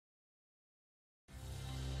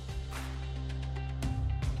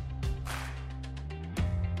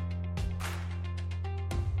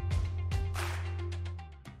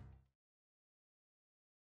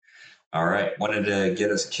All right. Wanted to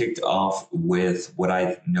get us kicked off with what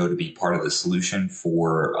I know to be part of the solution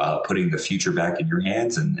for putting the future back in your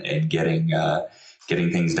hands and getting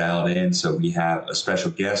things dialed in. So we have a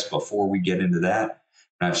special guest. Before we get into that,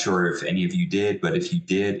 not sure if any of you did, but if you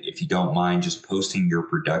did, if you don't mind just posting your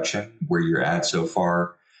production where you're at so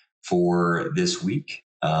far for this week.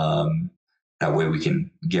 That way we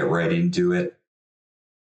can get right into it.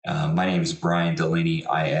 My name is Brian Delaney.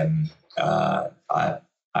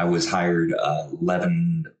 I was hired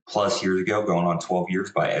 11 plus years ago, going on 12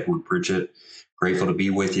 years, by Edward Pritchett. Grateful to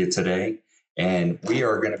be with you today. And we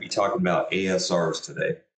are going to be talking about ASRs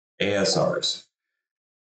today. ASRs.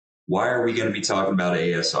 Why are we going to be talking about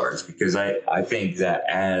ASRs? Because I think that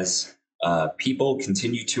as people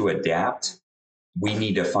continue to adapt, we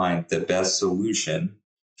need to find the best solution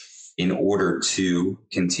in order to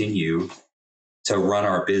continue to run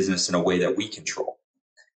our business in a way that we control,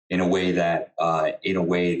 in a way that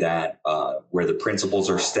where the principles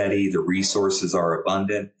are steady, the resources are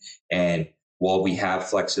abundant, and while we have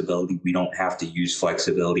flexibility, we don't have to use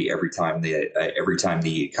flexibility every time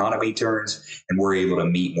the economy turns, and we're able to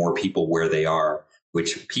meet more people where they are,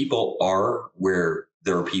 which people are where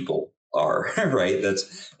their people are, right?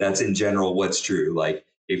 That's in general what's true. Like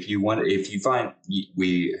if you find,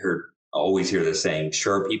 we always hear the saying,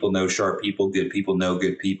 sharp people know sharp people know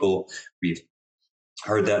good people. We've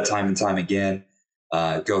heard that time and time again.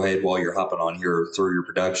 Go ahead while you're hopping on here, throw your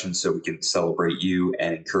production so we can celebrate you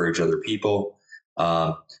and encourage other people.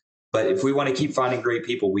 But if we want to keep finding great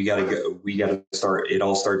people, we got to start. It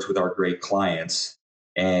all starts with our great clients.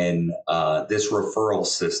 And this referral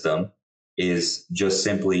system is just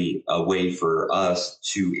simply a way for us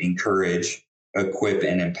to encourage, equip,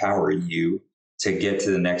 and empower you to get to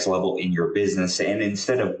the next level in your business. And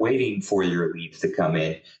instead of waiting for your leads to come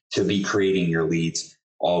in, to be creating your leads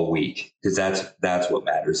all week, because that's what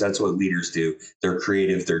matters. That's what leaders do. They're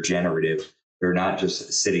creative, they're generative. They're not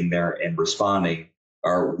just sitting there and responding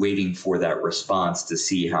or waiting for that response to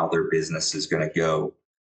see how their business is going to go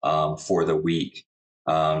for the week.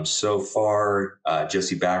 So far,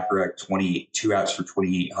 Jesse Bacharach, 22 apps for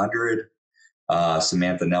 2,800.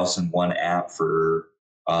 Samantha Nelson, 1 app for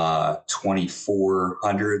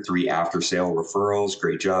 2,400, 3 after sale referrals.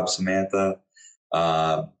 Great job, Samantha.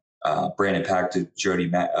 Brandon Pack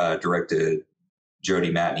directed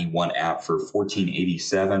Jody Matney, 1 app for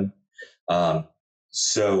 1,487.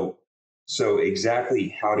 So exactly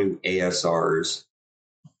how do ASRs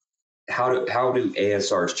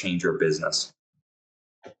change your business?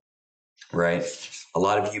 Right. A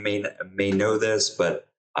lot of you may know this, but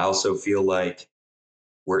I also feel like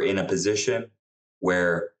we're in a position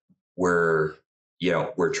where we're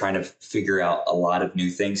trying to figure out a lot of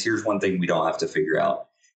new things. Here's one thing we don't have to figure out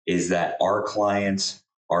is that our clients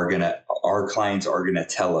are gonna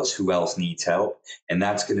tell us who else needs help, and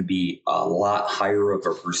that's going to be a lot higher of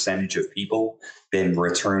a percentage of people than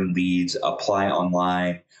return leads, apply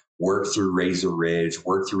online, work through Razor Ridge,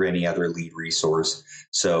 work through any other lead resource.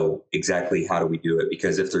 So exactly how do we do it?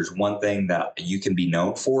 Because if there's one thing that you can be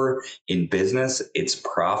known for in business, it's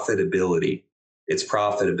profitability. It's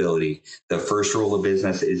profitability. The first rule of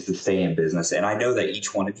business is to stay in business. And I know that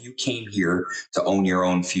each one of you came here to own your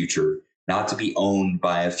own future, not to be owned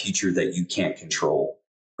by a future that you can't control,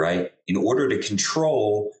 right? In order to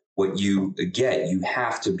control what you get, you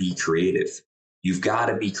have to be creative. You've got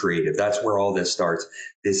to be creative. That's where all this starts.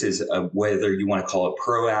 This is whether you want to call it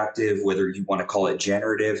proactive, whether you want to call it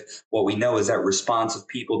generative. What we know is that responsive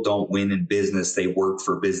people don't win in business. They work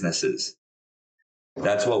for businesses.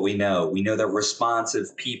 That's what we know. We know that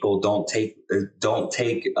responsive people don't take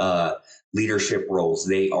leadership roles.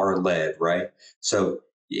 They are led, right? So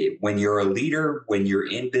when you're a leader, when you're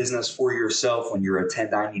in business for yourself, when you're a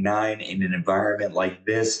 1099 in an environment like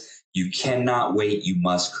this, you cannot wait. You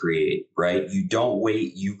must create, right? You don't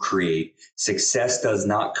wait, you create. Success does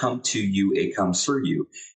not come to you. It comes through you.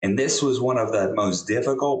 And this was one of the most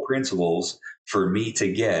difficult principles for me to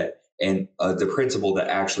get, and the principle that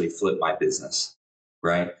actually flipped my business,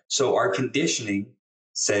 right? So our conditioning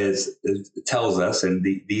tells us, and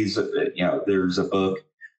there's a book,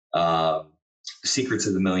 Secrets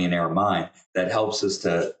of the Millionaire Mind, that helps us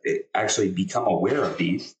to actually become aware of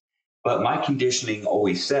these. But my conditioning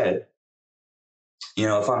always said,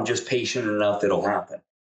 if I'm just patient enough, it'll happen.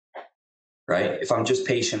 Right? If I'm just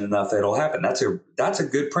patient enough, it'll happen. That's a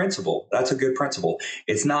good principle. That's a good principle.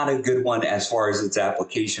 It's not a good one as far as its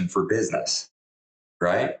application for business,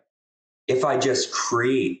 right? If I just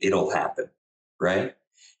create, it'll happen, right?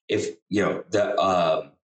 If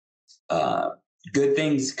good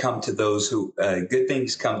things come to those who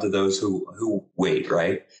wait,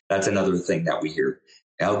 right? That's another thing that we hear.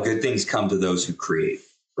 Now, good things come to those who create,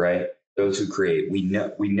 right? Those who create. We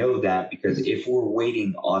know that because if we're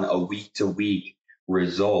waiting on a week to week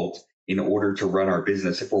result in order to run our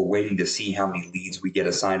business, if we're waiting to see how many leads we get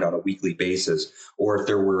assigned on a weekly basis, or if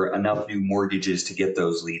there were enough new mortgages to get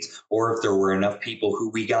those leads, or if there were enough people who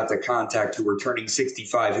we got to contact who were turning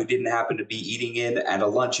 65 who didn't happen to be eating in at a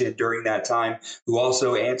luncheon during that time, who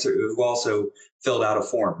also filled out a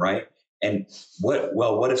form, right? And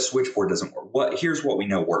what if switchboard doesn't work? Here's what we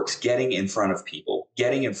know works: getting in front of people,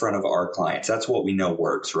 getting in front of our clients. That's what we know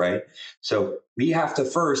works, right? So we have to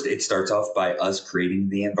first, it starts off by us creating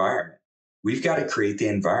the environment. We've got to create the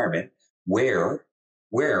environment where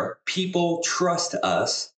people trust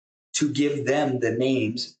us to give them the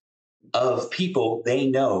names of people they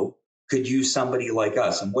know could use somebody like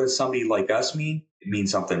us. And what does somebody like us mean? It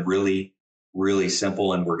means something really, really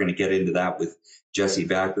simple. And we're going to get into that with Jesse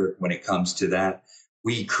Backer when it comes to that.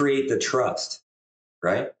 We create the trust,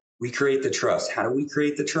 right? We create the trust. How do we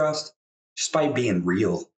create the trust? Just by being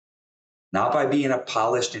real, not by being a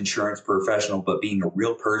polished insurance professional, but being a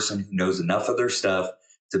real person who knows enough of their stuff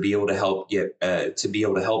to be able to help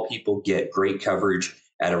people get great coverage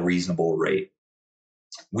at a reasonable rate.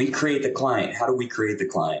 We create the client. How do we create the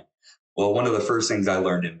client? Well, one of the first things I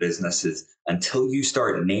learned in business is until you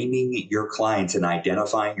start naming your clients and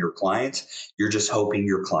identifying your clients, you're just hoping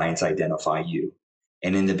your clients identify you.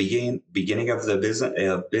 And in the beginning of the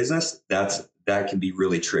business, that can be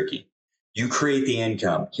really tricky. You create the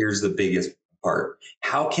income. Here's the biggest part.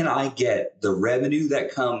 How can I get the revenue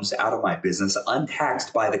that comes out of my business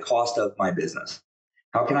untaxed by the cost of my business?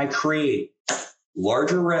 How can I create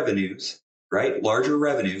larger revenues, right? Larger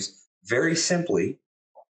revenues, very simply,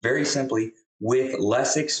 with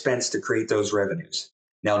less expense to create those revenues.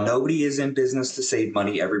 Now, nobody is in business to save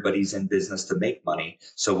money. Everybody's in business to make money.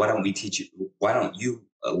 So why don't you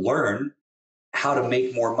learn how to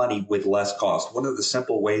make more money with less cost? One of the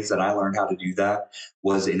simple ways that I learned how to do that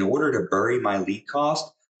was, in order to bury my lead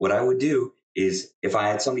cost, what I would do is, if I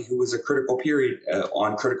had somebody who was a critical period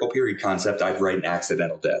on critical period concept, I'd write an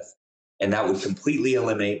accidental death. And that would completely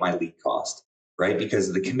eliminate my lead cost, right?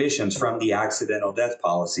 Because the commissions from the accidental death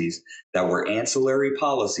policies that were ancillary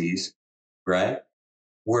policies, right,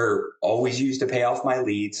 were always used to pay off my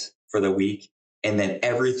leads for the week. And then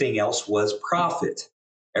everything else was profit.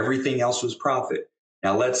 Everything else was profit.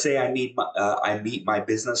 Now, let's say I meet my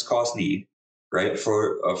business cost need, right,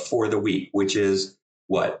 for the week, which is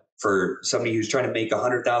what, for somebody who's trying to make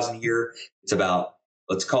 100,000 a year, it's about,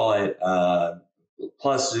 let's call it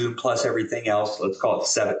plus Zoom plus everything else. Let's call it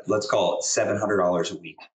 $700 a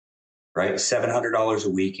week, right? $700 a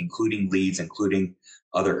week, including leads, including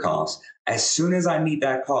other costs. As soon as I meet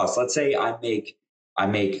that cost, let's say I make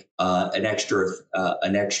an extra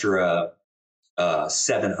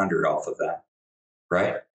 700 off of that,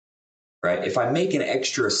 right? Right. If I make an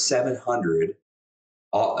extra 700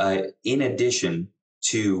 in addition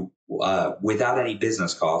to without any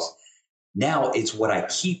business costs, now it's what I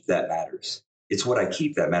keep that matters. It's what I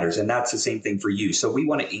keep that matters, and that's the same thing for you. So we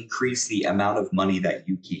want to increase the amount of money that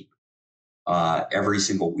you keep every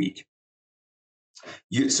single week.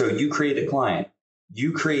 So you create a client,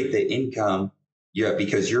 you create the income, yeah,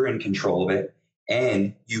 because you're in control of it,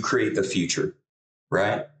 and you create the future,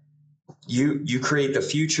 right? You create the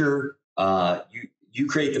future. You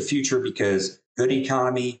create the future because good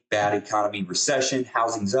economy, bad economy, recession,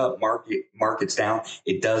 housing's up, market's down.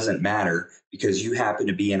 It doesn't matter, because you happen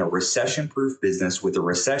to be in a recession-proof business with a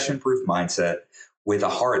recession-proof mindset, with a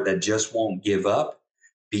heart that just won't give up,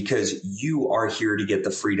 because you are here to get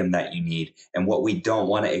the freedom that you need. And what we don't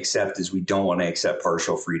want to accept is, we don't want to accept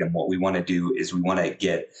partial freedom. What we want to do is, we want to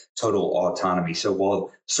get total autonomy. So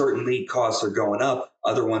while certain lead costs are going up,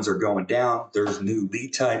 other ones are going down, there's new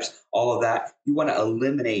lead types, all of that, you want to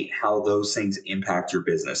eliminate how those things impact your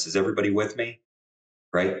business. Is everybody with me?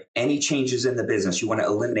 Right? Any changes in the business, you want to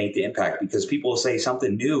eliminate the impact, because people will say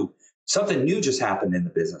something new just happened in the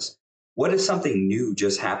business. What does something new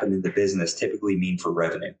just happened in the business typically mean for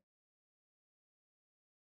revenue?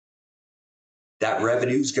 That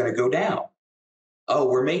revenue is going to go down. Oh,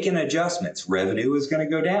 we're making adjustments. Revenue is going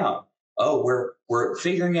to go down. Oh, we're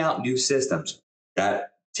figuring out new systems.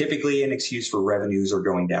 That typically an excuse for revenues are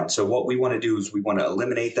going down. So what we want to do is, we want to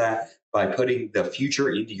eliminate that by putting the future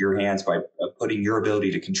into your hands, by putting your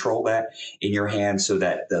ability to control that in your hands, so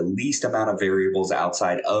that the least amount of variables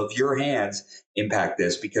outside of your hands impact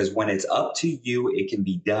this. Because when it's up to you, it can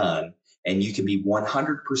be done, and you can be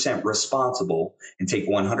 100% responsible and take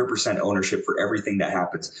 100% ownership for everything that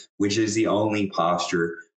happens, which is the only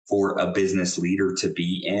posture for a business leader to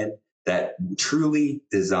be in, that truly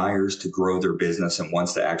desires to grow their business and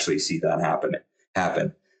wants to actually see that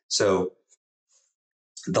happen. So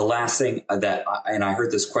the last thing and I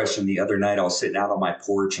heard this question the other night, I was sitting out on my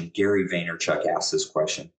porch and Gary Vaynerchuk asked this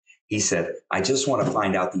question. He said, I just want to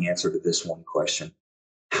find out the answer to this one question.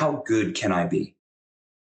 How good can I be?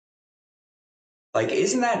 Like,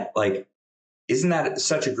 isn't that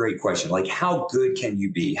such a great question? Like, how good can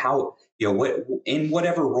you be? How, what, in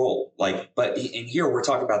whatever role, but in here, we're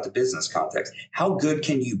talking about the business context. How good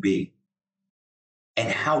can you be? And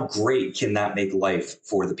how great can that make life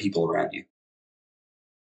for the people around you?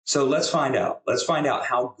 So let's find out. Let's find out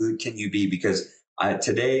how good can you be, because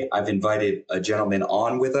today I've invited a gentleman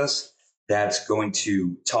on with us that's going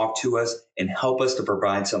to talk to us and help us to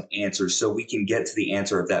provide some answers so we can get to the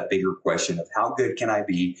answer of that bigger question of how good can I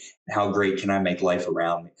be and how great can I make life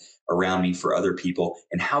around me for other people,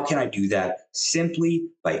 and how can I do that simply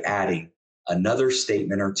by adding another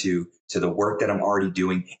statement or two to the work that I'm already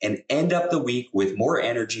doing and end up the week with more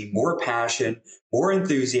energy, more passion, more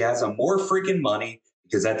enthusiasm, more freaking money.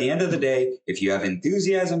 Because at the end of the day, if you have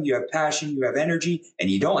enthusiasm, you have passion, you have energy, and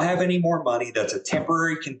you don't have any more money, that's a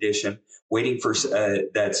temporary condition waiting for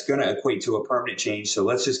that's going to equate to a permanent change. So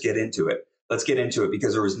let's just get into it. Let's get into it,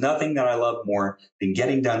 because there was nothing that I love more than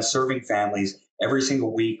getting done serving families every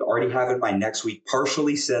single week, already having my next week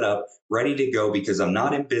partially set up, ready to go, because I'm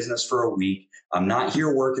not in business for a week. I'm not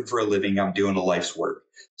here working for a living. I'm doing a life's work.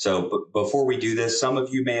 So before we do this, some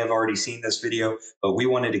of you may have already seen this video, but we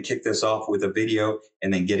wanted to kick this off with a video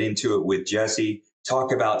and then get into it with Jesse,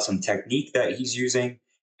 talk about some technique that he's using,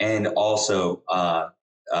 and also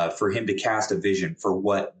for him to cast a vision for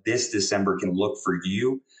what this December can look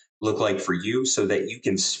like for you, so that you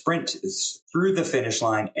can sprint through the finish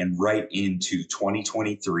line and right into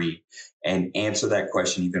 2023 and answer that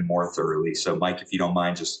question even more thoroughly. So Mike, if you don't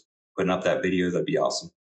mind just putting up that video, that'd be awesome.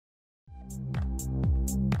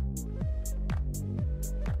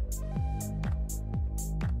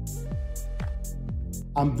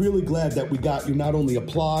 I'm really glad that we got you not only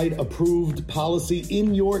applied, approved, policy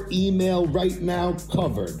in your email right now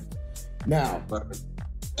covered. Now,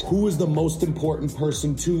 who is the most important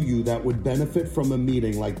person to you that would benefit from a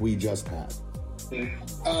meeting like we just had?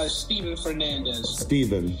 Steven Fernandez.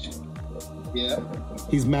 Steven. Yeah.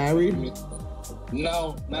 He's married?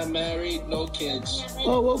 No, not married, no kids.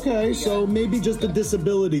 Oh, okay. So maybe just a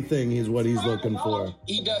disability thing is what he's looking for.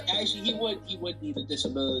 He does. Actually, he would need a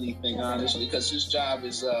disability thing, honestly, because his job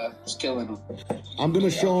is killing him. I'm going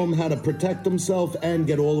to show him how to protect himself and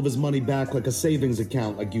get all of his money back like a savings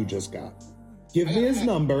account like you just got. Give me his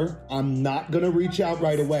number. I'm not going to reach out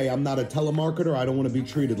right away. I'm not a telemarketer. I don't want to be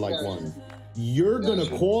treated like one. You're going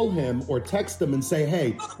to call him or text him and say,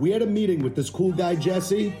 hey, we had a meeting with this cool guy,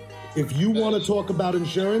 Jesse. If you want to talk about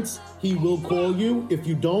insurance, he will call you. If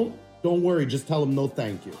you don't worry. Just tell him no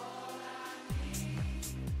thank you.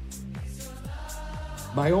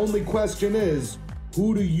 My only question is,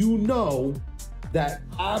 who do you know that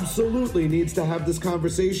absolutely needs to have this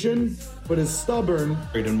conversation but is stubborn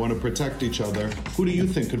and want to protect each other? Who do you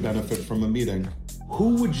think could benefit from a meeting?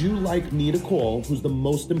 Who would you like me to call? Who's the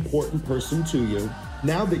most important person to you?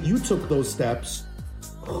 Now that you took those steps,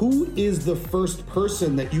 who is the first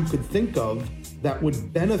person that you could think of that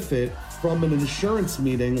would benefit from an insurance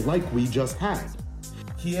meeting like we just had?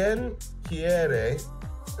 ¿Quién quiere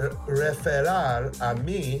referrar a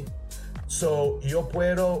mí? So yo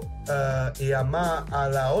puedo llamar a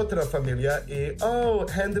la otra familia y,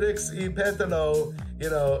 Hendrix y Pétalo,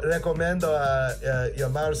 recomiendo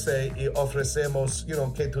llamarse y ofrecemos,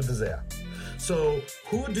 que tú deseas. So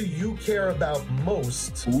who do you care about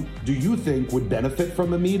most? Who do you think would benefit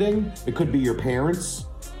from a meeting? It could be your parents.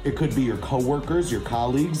 It could be your coworkers, your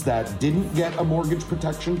colleagues that didn't get a mortgage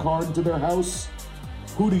protection card to their house.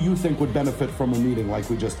 Who do you think would benefit from a meeting like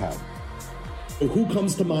we just had? Who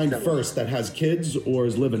comes to mind first that has kids or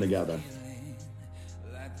is living together?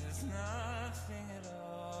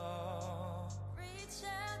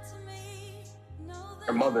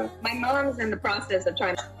 Her mother. My mom's in the process of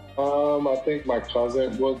trying to... I think my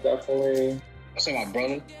cousin will definitely. I say my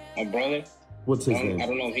brother. My brother. What's his name? I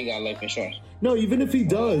don't know if he got life insurance. No, even if he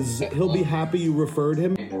does, he'll be happy you referred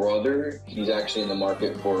him. Brother, he's actually in the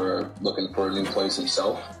market for looking for a new place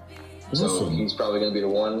himself. So Awesome. He's probably going to be the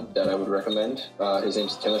one that I would recommend. His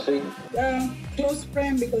name's Timothy. Close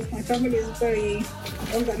friend, because my family is very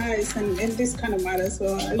organized and in this kind of matter.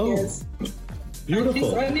 So I guess.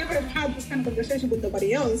 Beautiful. I never had this kind of conversation with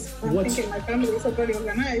nobody else. I'm thinking my family is very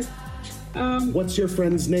organized. What's your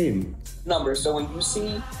friend's name? Number. So when you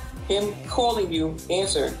see him calling you,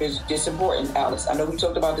 answer. It's important, Alice. I know we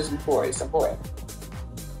talked about this before. It's important.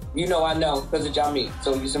 You know I know because of Jamie,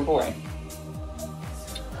 so it's important.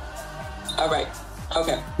 All right.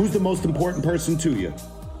 Okay. Who's the most important person to you?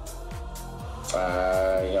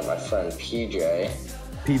 You got my friend PJ.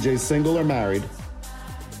 PJ single or married?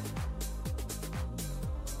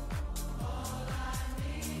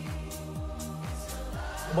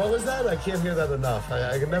 What was that? I can't hear that enough.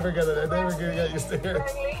 I can never get it. I never get used to hearing.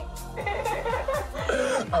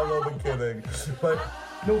 I'm only kidding. But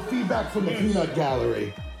no feedback from the peanut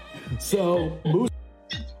gallery. So, Moose.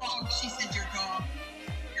 She said your dog.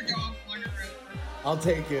 Your dog won her over. I'll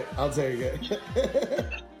take it. I'm so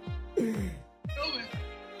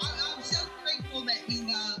grateful that you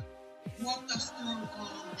walked us through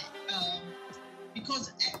all of it.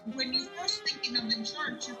 Because when you're first thinking of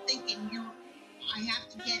insurance, you're thinking I have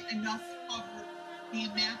to get enough to cover the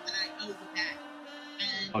amount that I owe the bank.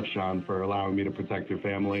 Sean, for allowing me to protect your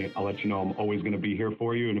family. I'll let you know I'm always going to be here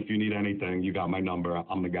for you. And if you need anything, you got my number.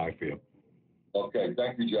 I'm the guy for you. Okay.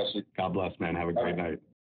 Thank you, Jesse. God bless, man. Have a great night.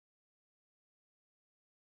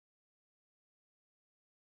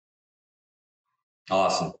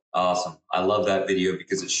 Awesome. I love that video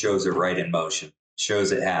because it shows it right in motion. It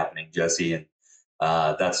shows it happening, Jesse. And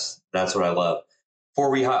that's what I love. Before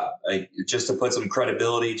we just to put some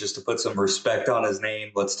credibility, just to put some respect on his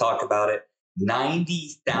name, let's talk about it.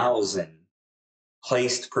 90,000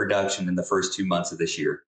 placed production in the first 2 months of this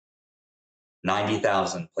year.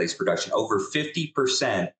 90,000 placed production. Over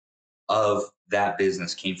 50% of that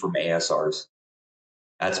business came from ASRs.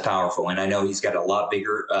 That's powerful. And I know he's got a lot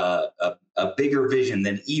bigger, a bigger vision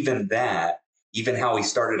than even that, even how he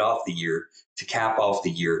started off the year to cap off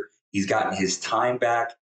the year. He's gotten his time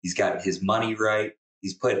back. He's gotten his money right.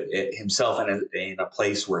 He's put himself in a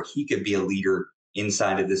place where he could be a leader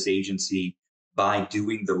inside of this agency by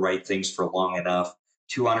doing the right things for long enough.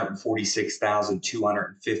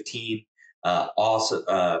 246,215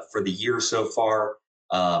 also for the year so far.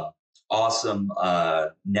 Awesome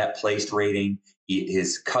net placed rating.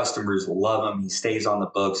 His customers love him. He stays on the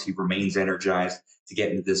books. He remains energized to get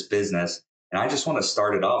into this business. And I just want to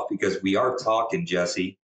start it off because we are talking,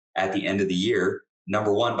 Jesse, at the end of the year.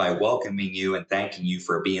 Number one, by welcoming you and thanking you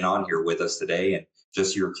for being on here with us today and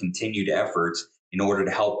just your continued efforts in order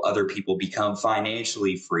to help other people become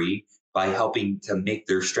financially free by helping to make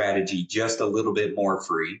their strategy just a little bit more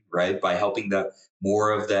free, right? By helping the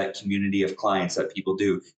more of that community of clients that people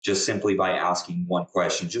do just simply by asking one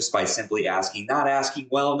question, just by simply asking, not asking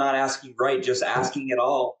well, not asking right, just asking it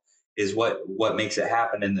all is what makes it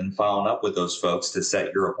happen. And then following up with those folks to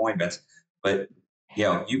set your appointments. But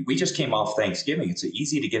we just came off Thanksgiving. It's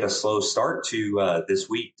easy to get a slow start to this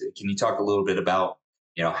week. Can you talk a little bit about,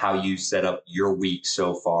 how you set up your week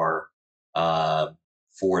so far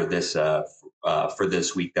for this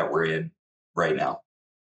week that we're in right now?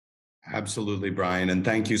 Absolutely, Brian. And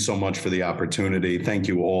thank you so much for the opportunity. Thank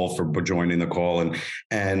you all for joining the call.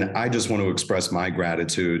 And I just want to express my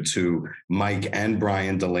gratitude to Mike and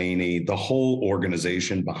Brian Delaney, the whole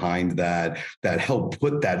organization behind that helped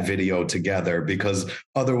put that video together, because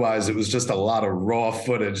otherwise it was just a lot of raw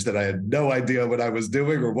footage that I had no idea what I was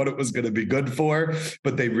doing or what it was going to be good for.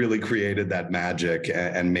 But they really created that magic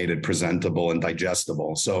and made it presentable and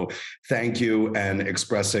digestible. So thank you, and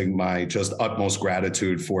expressing my just utmost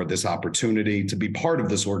gratitude for this opportunity to be part of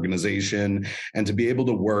this organization and to be able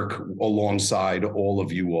to work alongside all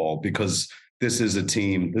of you all, because this is a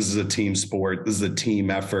team. This is a team sport. This is a team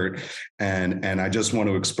effort. And I just want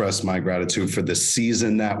to express my gratitude for the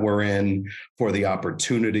season that we're in, for the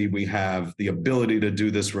opportunity we have, the ability to do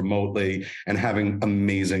this remotely, and having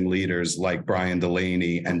amazing leaders like Brian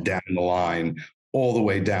Delaney and down the line, all the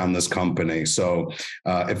way down this company. So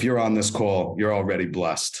if you're on this call, you're already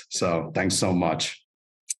blessed. So thanks so much.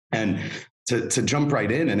 And to jump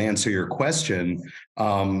right in and answer your question,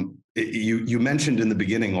 you mentioned in the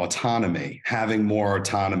beginning autonomy, having more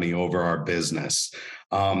autonomy over our business.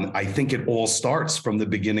 I think it all starts from the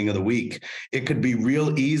beginning of the week. It could be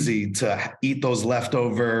real easy to eat those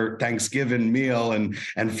leftover Thanksgiving meal and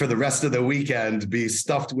for the rest of the weekend be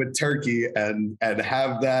stuffed with turkey and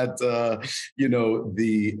have that,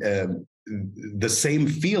 the same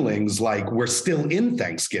feelings like we're still in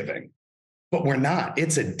Thanksgiving. But we're not.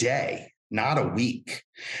 It's a day, not a week.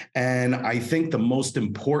 And I think the most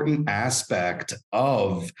important aspect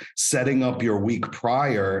of setting up your week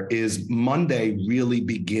prior is Monday really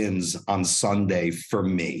begins on Sunday for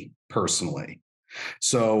me personally.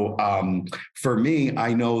 So for me,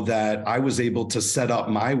 I know that I was able to set up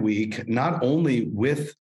my week not only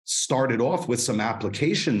started off with some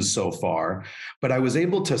applications so far, but I was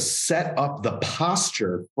able to set up the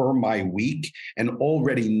posture for my week and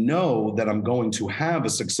already know that I'm going to have a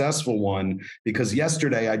successful one, because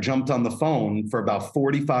yesterday I jumped on the phone for about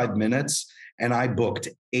 45 minutes and I booked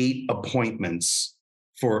 8 appointments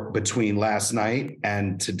for between last night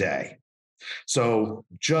and today. So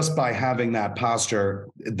just by having that posture,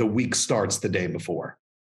 the week starts the day before.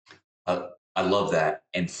 I love that.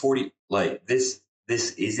 And 40, like this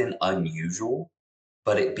isn't unusual,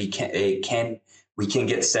 but we can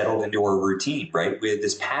get settled into our routine, right? We have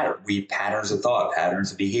this pattern, we patterns of thought,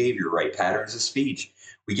 patterns of behavior, right? Patterns of speech.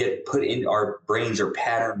 We get put in our brains are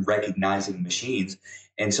pattern recognizing machines.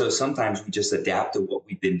 And so sometimes we just adapt to what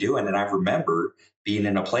we've been doing. And I remember being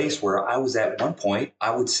in a place where I was at one point,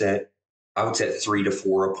 I would set 3 to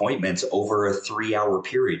 4 appointments over a 3 hour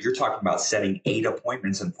period. You're talking about setting 8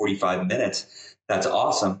 appointments in 45 minutes. That's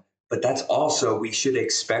awesome. But that's also, we should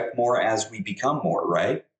expect more as we become more,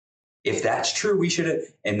 right? If that's true, we should.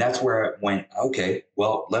 And that's where I went, okay,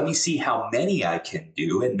 well, let me see how many I can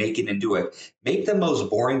do and make it into make the most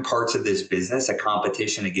boring parts of this business a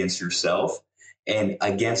competition against yourself and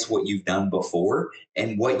against what you've done before.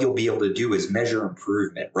 And what you'll be able to do is measure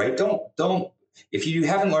improvement, right? If you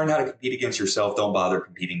haven't learned how to compete against yourself, don't bother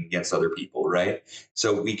competing against other people, right?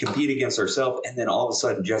 So we compete against ourselves. And then all of a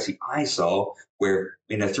sudden, Jesse, I saw where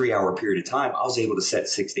in a 3 hour period of time, I was able to set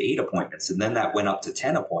 6 to 8 appointments. And then that went up to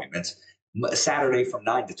 10 appointments. Saturday from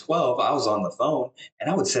 9 to 12, I was on the phone and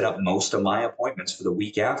I would set up most of my appointments for the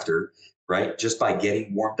week after, right? Just by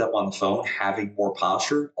getting warmed up on the phone, having more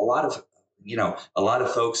posture. A lot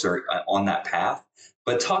of folks are on that path.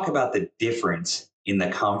 But talk about the difference in the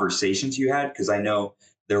conversations you had, because I know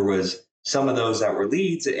there was some of those that were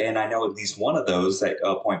leads, and I know at least one of those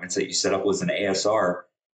appointments that you set up was an ASR.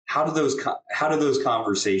 How do those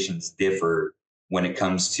conversations differ when it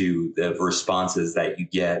comes to the responses that you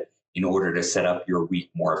get in order to set up your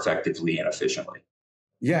week more effectively and efficiently?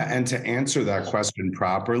 Yeah, and to answer that question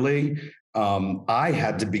properly, I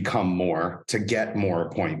had to become more to get more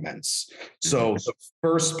appointments. So the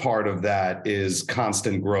first part of that is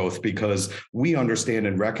constant growth, because we understand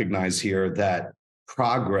and recognize here that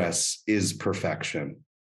progress is perfection.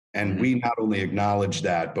 And we not only acknowledge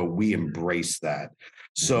that, but we embrace that.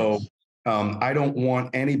 So I don't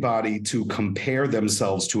want anybody to compare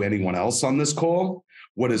themselves to anyone else on this call.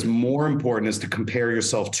 What is more important is to compare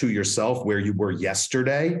yourself to yourself where you were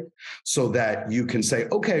yesterday, so that you can say,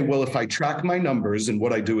 okay, well, if I track my numbers and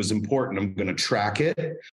what I do is important, I'm going to track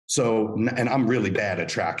it. So, and I'm really bad at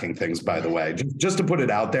tracking things, by the way, just to put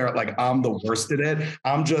it out there, like I'm the worst at it.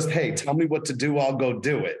 I'm just, hey, tell me what to do, I'll go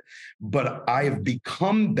do it. But I have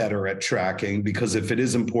become better at tracking, because if it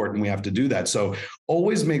is important, we have to do that. So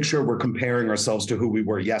always make sure we're comparing ourselves to who we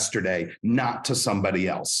were yesterday, not to somebody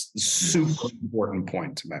else. Super important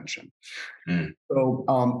point to mention. So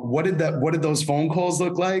what did those phone calls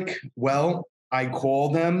look like? Well, I call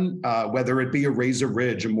them, whether it be a Razor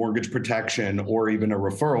Ridge, a mortgage protection, or even a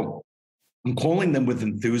referral. I'm calling them with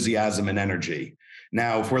enthusiasm and energy.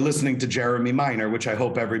 Now, if we're listening to Jeremy Miner, which I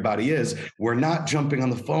hope everybody is, we're not jumping on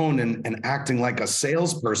the phone and acting like a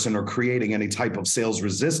salesperson or creating any type of sales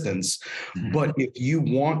resistance. But if you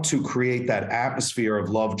want to create that atmosphere of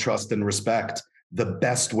love, trust, and respect, the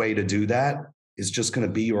best way to do that is just going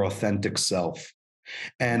to be your authentic self.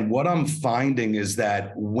 And what I'm finding is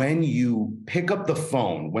that when you pick up the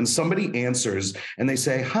phone, when somebody answers and they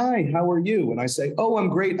say, hi, how are you? And I say, oh, I'm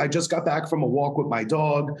great. I just got back from a walk with my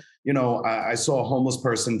dog. You know, I saw a homeless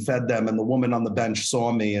person, fed them, and the woman on the bench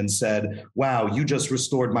saw me and said, wow, you just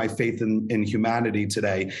restored my faith in humanity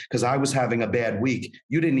today, because I was having a bad week.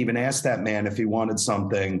 You didn't even ask that man if he wanted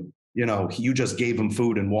something. You know, you just gave him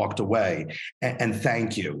food and walked away, and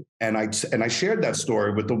thank you. And I shared that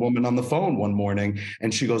story with the woman on the phone one morning,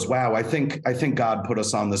 and she goes, wow, I think God put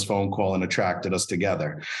us on this phone call and attracted us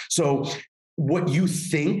together. So what you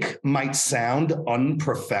think might sound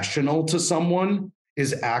unprofessional to someone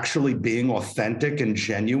is actually being authentic and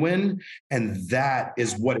genuine. And that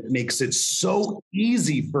is what makes it so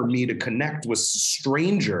easy for me to connect with a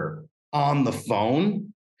stranger on the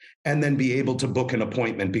phone and then be able to book an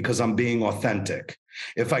appointment, because I'm being authentic.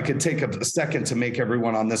 If I could take a second to make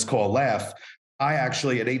everyone on this call laugh, I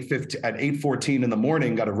actually at 8:14 in the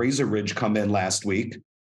morning got a Razor Ridge come in last week.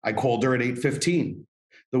 I called her at 8:15.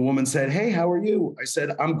 The woman said, hey, how are you? I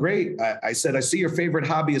said, I'm great. I said, I see your favorite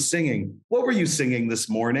hobby is singing. What were you singing this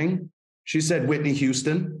morning? She said, Whitney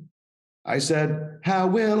Houston. I said, how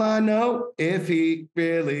will I know if he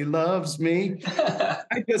really loves me?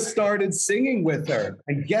 I just started singing with her.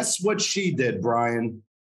 And guess what she did, Brian?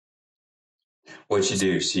 What'd she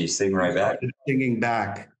do? She sing right back? Singing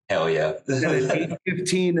back. Hell yeah. And at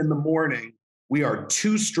 8:15 in the morning, we are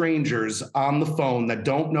two strangers on the phone that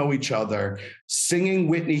don't know each other, singing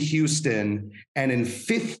Whitney Houston. And in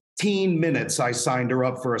 15 minutes, I signed her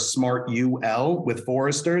up for a Smart UL with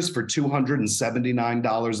Foresters for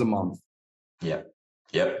 $279 a month.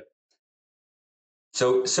 Yep.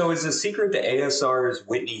 So is the secret to ASRs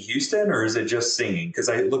Whitney Houston, or is it just singing? Because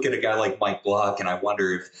I look at a guy like Mike Block, and I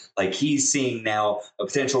wonder if like he's seeing now a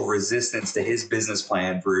potential resistance to his business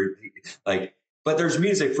plan for like. But there's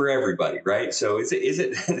music for everybody, right? So is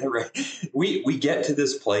it we get to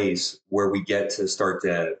this place where we get to start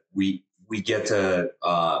to we get to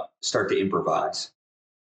start to improvise,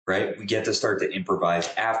 right? We get to start to improvise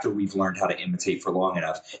after we've learned how to imitate for long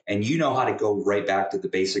enough. And you know how to go right back to the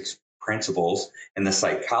basics principles and the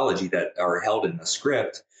psychology that are held in the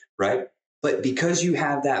script, right? But because you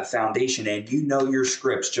have that foundation and you know your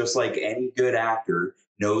scripts, just like any good actor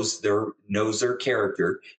knows their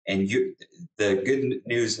character, and the good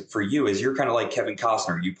news for you is you're kind of like Kevin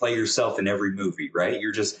Costner. You play yourself in every movie, right?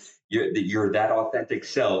 You're that authentic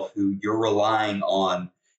self who you're relying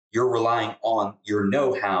on your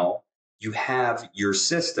know-how, you have your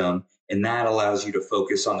system, and that allows you to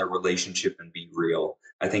focus on the relationship and be real.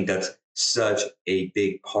 I think that's such a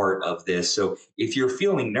big part of this. So if you're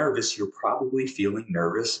feeling nervous, you're probably feeling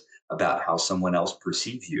nervous about how someone else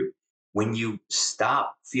perceives you. When you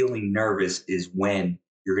stop feeling nervous is when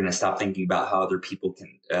you're going to stop thinking about how other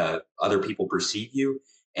people perceive you.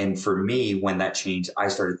 And for me, when that changed, I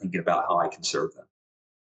started thinking about how I can serve them,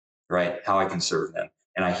 right? How I can serve them.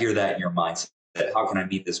 And I hear that in your mindset. How can I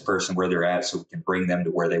meet this person where they're at so we can bring them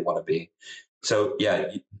to where they want to be? So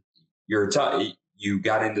yeah, you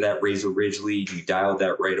got into that Razor Ridge lead. You dialed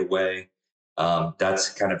that right away. That's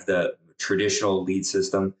kind of the traditional lead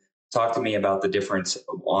system. Talk to me about the difference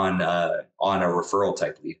on a referral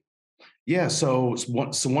type lead. Yeah, so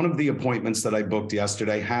one of the appointments that I booked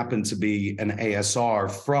yesterday happened to be an ASR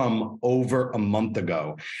from over a month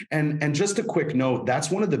ago. And just a quick note, that's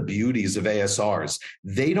one of the beauties of ASRs.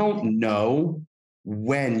 They don't know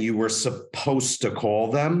when you were supposed to call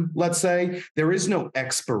them, let's say. There is no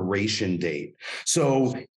expiration date.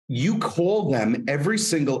 So you call them every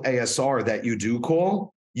single ASR that you do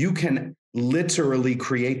call, you can literally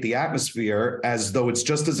create the atmosphere as though it's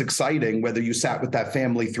just as exciting whether you sat with that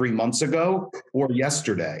family 3 months ago or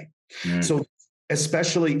yesterday. So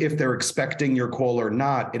especially if they're expecting your call or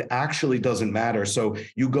not, it actually doesn't matter. So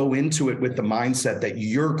you go into it with the mindset that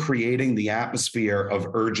you're creating the atmosphere of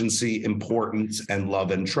urgency, importance, and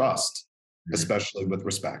love and trust, especially with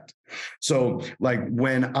respect. So like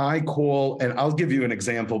when I call, and I'll give you an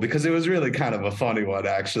example because it was really kind of a funny one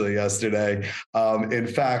actually yesterday. In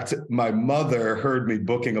fact, my mother heard me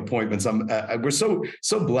booking appointments. We're so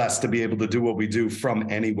blessed to be able to do what we do from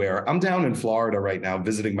anywhere. I'm down in Florida right now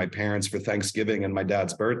visiting my parents for Thanksgiving and my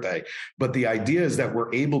dad's birthday. But the idea is that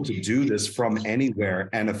we're able to do this from anywhere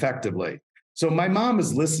and effectively. So my mom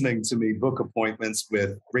is listening to me book appointments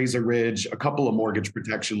with Razor Ridge, a couple of mortgage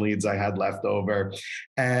protection leads I had left over.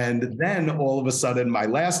 And then all of a sudden, my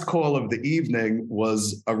last call of the evening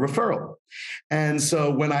was a referral. And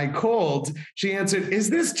so when I called, she answered, "Is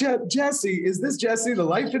this Jesse? Is this Jesse, the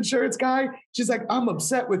life insurance guy?" She's like, "I'm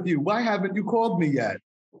upset with you. Why haven't you called me yet?"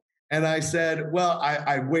 And I said, well,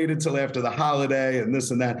 I waited till after the holiday and this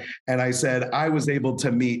and that. And I said, I was able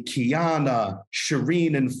to meet Kiana,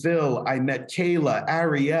 Shireen and Phil. I met Kayla,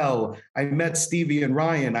 Ariel. I met Stevie and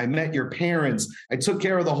Ryan. I met your parents. I took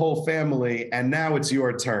care of the whole family. And now it's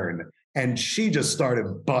your turn. And she just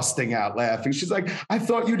started busting out laughing. She's like, "I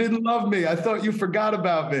thought you didn't love me. I thought you forgot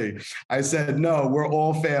about me." I said, "No, we're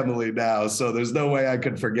all family now. So there's no way I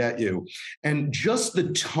could forget you." And just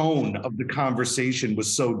the tone of the conversation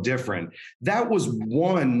was so different. That was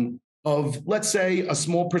one of, let's say, a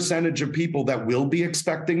small percentage of people that will be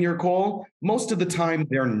expecting your call. Most of the time,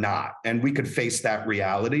 they're not. And we could face that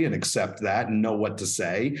reality and accept that and know what to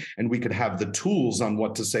say. And we could have the tools on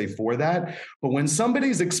what to say for that. But when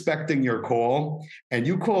somebody's expecting your call and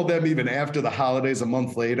you call them even after the holidays a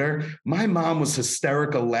month later, my mom was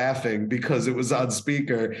hysterical laughing because it was on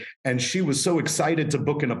speaker. And she was so excited to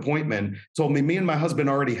book an appointment, told me and my husband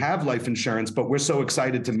already have life insurance, but we're so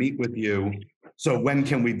excited to meet with you. So when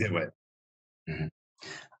can we do it?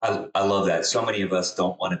 I love that. So many of us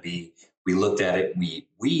don't want to be. We looked at it.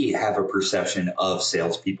 We have a perception of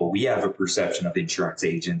salespeople. We have a perception of insurance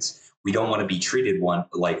agents. We don't want to be treated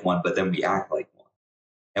like one, but then we act like one.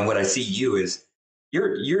 And what I see you is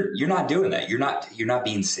you're not doing that. You're not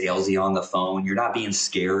being salesy on the phone. You're not being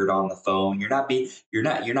scared on the phone. You're not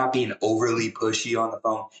being overly pushy on the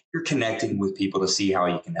phone. You're connecting with people to see how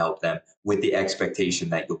you can help them with the expectation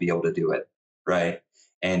that you'll be able to do it. Right.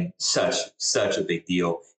 And such a big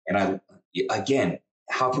deal. And again,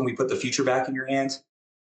 how can we put the future back in your hands?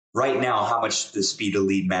 Right now, how much does speed of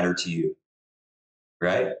lead matter to you?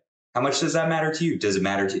 Right? How much does that matter to you? Does it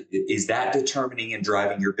matter is that determining and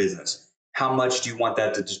driving your business? How much do you want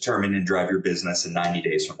that to determine and drive your business in 90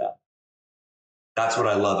 days from now? That's what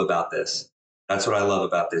I love about this. That's what I love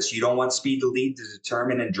about this. You don't want speed to lead to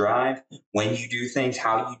determine and drive when you do things,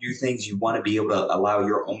 how you do things. You want to be able to allow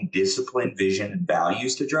your own discipline, vision, and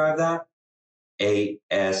values to drive that.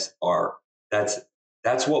 ASR.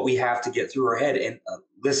 That's what we have to get through our head. And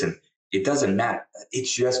listen, it doesn't matter.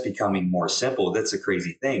 It's just becoming more simple. That's a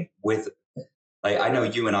crazy thing. With like, I know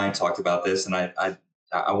you and I talked about this, and I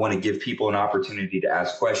want to give people an opportunity to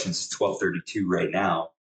ask questions. It's 12:32 right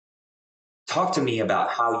now. Talk to me about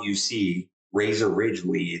how you see Razor Ridge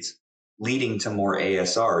leads leading to more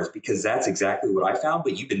ASRs, because that's exactly what I found.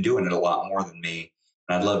 But you've been doing it a lot more than me,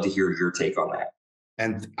 and I'd love to hear your take on that.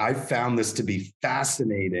 And I found this to be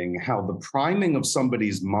fascinating, how the priming of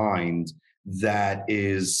somebody's mind that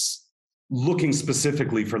is looking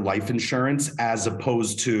specifically for life insurance, as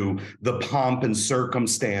opposed to the pomp and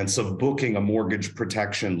circumstance of booking a mortgage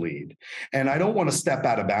protection lead. And I don't want to step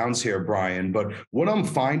out of bounds here, Brian, but what I'm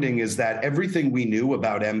finding is that everything we knew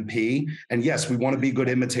about MP, and yes, we want to be good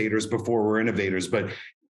imitators before we're innovators, but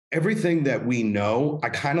everything that we know, I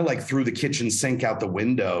kind of like threw the kitchen sink out the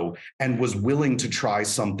window and was willing to try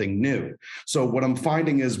something new. So what I'm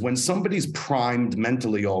finding is when somebody's primed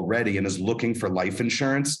mentally already and is looking for life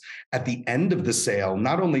insurance, at the end of the sale,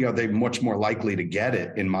 not only are they much more likely to get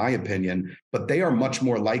it, in my opinion, but they are much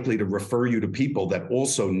more likely to refer you to people that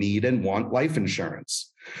also need and want life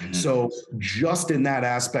insurance. Mm-hmm. So just in that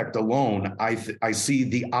aspect alone, I see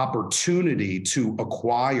the opportunity to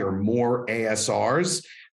acquire more ASRs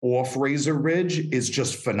off Razor Ridge is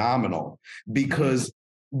just phenomenal, because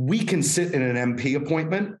we can sit in an MP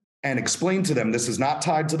appointment and explain to them, this is not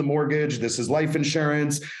tied to the mortgage. This is life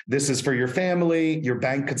insurance. This is for your family. Your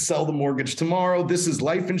bank could sell the mortgage tomorrow. This is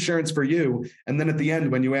life insurance for you. And then at the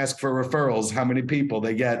end, when you ask for referrals, how many people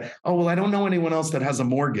they get? Oh, well, I don't know anyone else that has a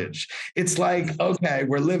mortgage. It's like, okay,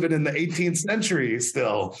 we're living in the 18th century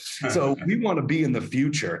still. So we want to be in the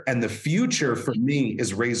future. And the future for me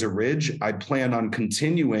is Razor Ridge. I plan on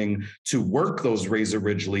continuing to work those Razor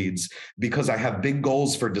Ridge leads because I have big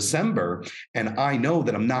goals for December. And I know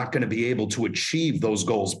that I'm not going to be able to achieve those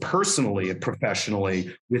goals personally and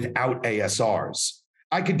professionally without ASRs.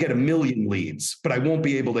 I could get 1 million leads, but I won't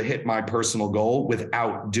be able to hit my personal goal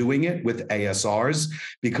without doing it with ASRs,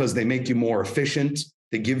 because they make you more efficient.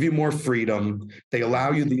 They give you more freedom. They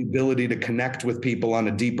allow you the ability to connect with people on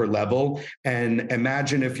a deeper level. And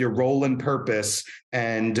imagine if you're rolling purpose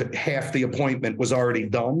and half the appointment was already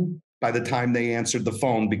done by the time they answered the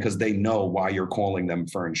phone, because they know why you're calling them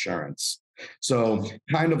for insurance. So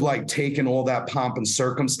kind of like taking all that pomp and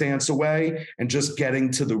circumstance away and just getting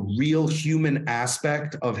to the real human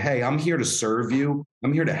aspect of, hey, I'm here to serve you.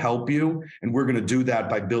 I'm here to help you. And we're going to do that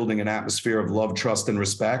by building an atmosphere of love, trust, and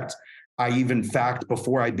respect. In fact,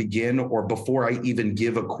 before I begin or before I even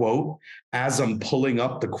give a quote, as I'm pulling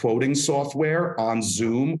up the quoting software on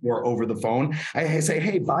Zoom or over the phone, I say,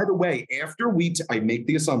 hey, by the way, I make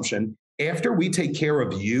the assumption, after we take care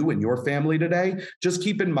of you and your family today, just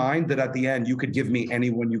keep in mind that at the end, you could give me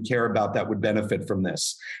anyone you care about that would benefit from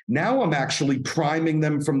this. Now I'm actually priming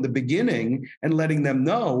them from the beginning and letting them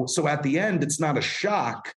know. So at the end, it's not a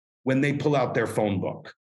shock when they pull out their phone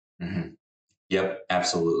book. Mm-hmm. Yep,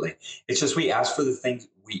 absolutely. It's just we ask for the things,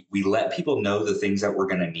 we let people know the things that we're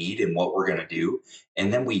going to need and what we're going to do,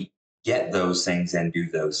 and then we get those things and do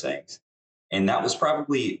those things. And that was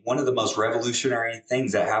probably one of the most revolutionary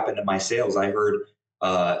things that happened to my sales. I heard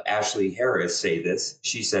Ashley Harris say this.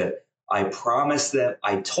 She said, I promised them,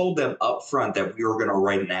 I told them up front that we were going to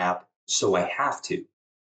write an app, so I have to.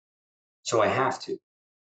 So I have to,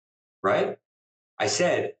 right? I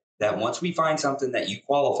said that once we find something that you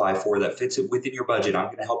qualify for that fits it within your budget, I'm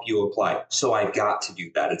going to help you apply. So I've got to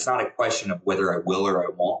do that. It's not a question of whether I will or I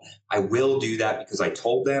won't. I will do that because I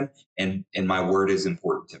told them, and my word is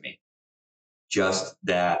important to me. Just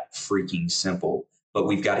that freaking simple. But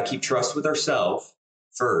we've got to keep trust with ourselves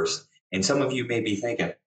first. And some of you may be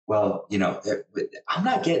thinking, well, I'm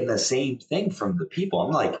not getting the same thing from the people.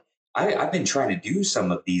 I'm like, I've been trying to do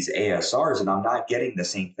some of these ASRs and I'm not getting the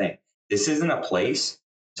same thing. This isn't a place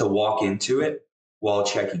to walk into it while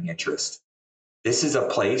checking interest. This is a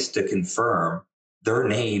place to confirm their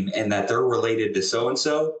name and that they're related to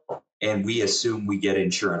so-and-so. And we assume we get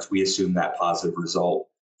insurance. We assume that positive result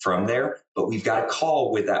from there, but we've got to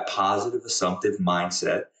call with that positive assumptive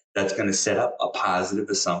mindset that's going to set up a positive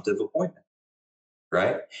assumptive appointment,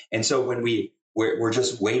 right? And so when we're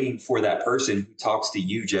just waiting for that person who talks to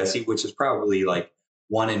you, Jesse, which is probably like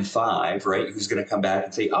 1 in 5, right? Who's going to come back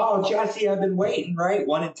and say, oh, Jesse, I've been waiting, right?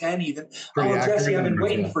 1 in 10 even. Pretty Jesse, I've been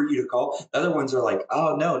waiting for you to call. The other ones are like,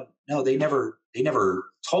 oh, no, they never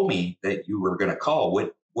told me that you were going to call.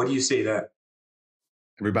 What do you say to that?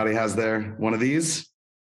 Everybody has their one of these?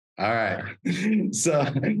 All right.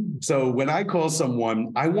 So when I call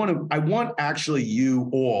someone, I want actually you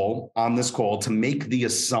all on this call to make the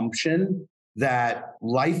assumption that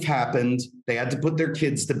life happened. They had to put their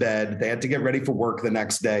kids to bed. They had to get ready for work the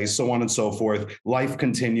next day, so on and so forth. Life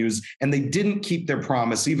continues. And they didn't keep their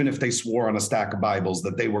promise, even if they swore on a stack of Bibles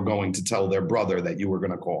that they were going to tell their brother that you were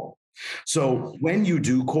going to call. So when you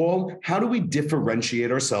do call, how do we differentiate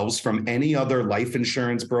ourselves from any other life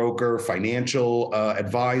insurance broker, financial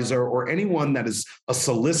advisor, or anyone that is a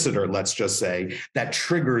solicitor, let's just say, that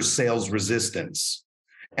triggers sales resistance?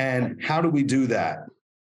 And how do we do that?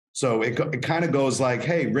 So it kind of goes like,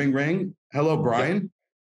 hey, ring, ring. Hello, Brian.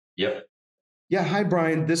 Yep. Yeah, hi,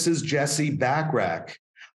 Brian. This is Jesse Backrack.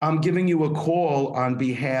 I'm giving you a call on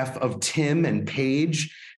behalf of Tim and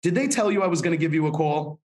Paige. Did they tell you I was going to give you a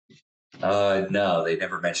call? No, they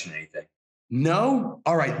never mentioned anything. No?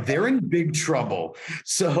 All right, they're in big trouble.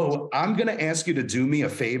 So I'm going to ask you to do me a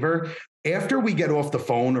favor. After we get off the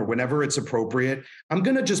phone or whenever it's appropriate, I'm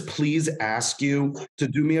going to just please ask you to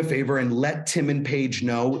do me a favor and let Tim and Paige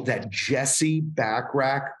know that Jesse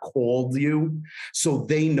Backrack called you so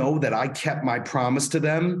they know that I kept my promise to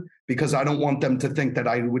them, because I don't want them to think that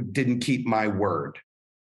I didn't keep my word.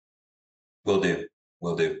 Will do.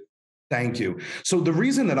 Will do. Thank you. So the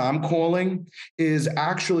reason that I'm calling is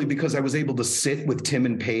actually because I was able to sit with Tim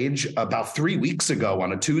and Paige about 3 weeks ago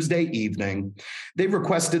on a Tuesday evening. They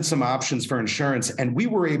requested some options for insurance, and we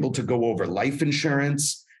were able to go over life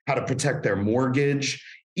insurance, how to protect their mortgage,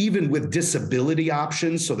 even with disability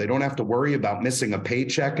options, so they don't have to worry about missing a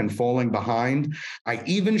paycheck and falling behind. I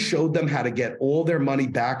even showed them how to get all their money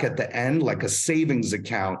back at the end, like a savings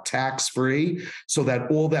account, tax-free, so that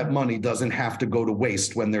all that money doesn't have to go to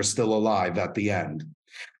waste when they're still alive at the end.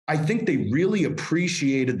 I think they really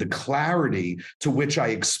appreciated the clarity to which I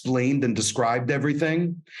explained and described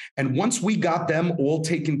everything. And once we got them all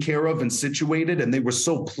taken care of and situated, and they were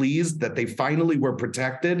so pleased that they finally were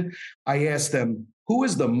protected, I asked them, who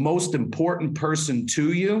is the most important person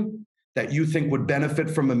to you that you think would benefit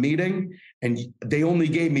from a meeting? And they only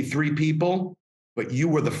gave me 3 people, but you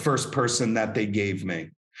were the first person that they gave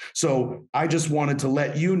me. So I just wanted to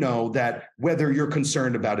let you know that whether you're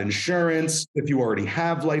concerned about insurance, if you already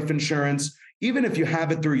have life insurance, even if you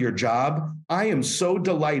have it through your job, I am so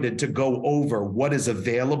delighted to go over what is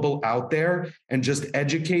available out there and just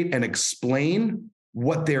educate and explain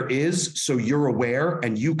what there is so you're aware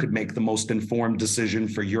and you could make the most informed decision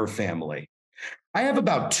for your family. I have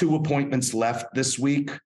about 2 appointments left this week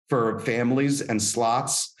for families and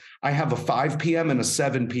slots. I have a 5 p.m. and a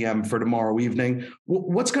 7 p.m. for tomorrow evening.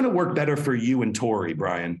 What's going to work better for you and Tori,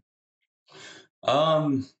 Brian?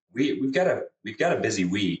 We've got a busy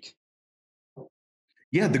week.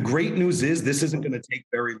 Yeah, the great news is this isn't going to take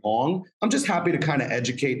very long. I'm just happy to kind of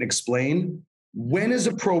educate and explain. When is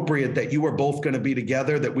appropriate that you are both going to be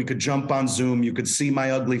together, that we could jump on Zoom, you could see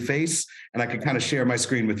my ugly face, and I could kind of share my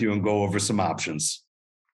screen with you and go over some options?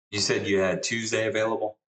 You said you had Tuesday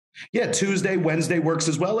available? Yeah, Tuesday, Wednesday works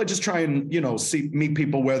as well. I just try and, meet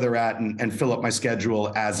people where they're at and fill up my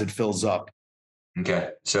schedule as it fills up.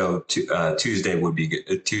 Okay. So Tuesday would be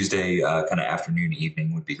good. Tuesday, kind of afternoon,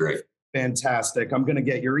 evening would be great. Fantastic. I'm going to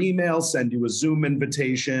get your email, send you a Zoom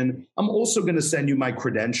invitation. I'm also going to send you my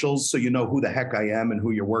credentials so you know who the heck I am and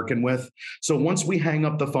who you're working with. So once we hang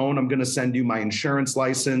up the phone, I'm going to send you my insurance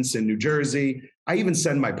license in New Jersey. I even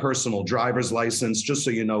send my personal driver's license just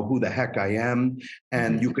so you know who the heck I am.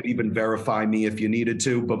 And you could even verify me if you needed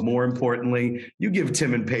to. But more importantly, you give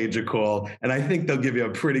Tim and Paige a call, and I think they'll give you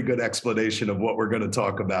a pretty good explanation of what we're going to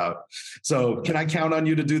talk about. So can I count on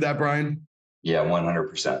you to do that, Brian? Yeah,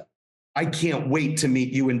 100%. I can't wait to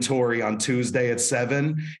meet you and Tori on Tuesday at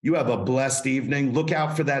 7. You have a blessed evening. Look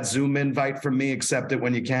out for that Zoom invite from me. Accept it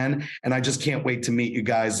when you can. And I just can't wait to meet you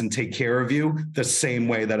guys and take care of you the same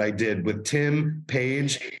way that I did with Tim,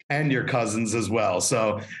 Paige, and your cousins as well.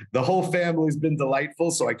 So the whole family's been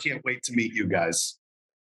delightful. So I can't wait to meet you guys.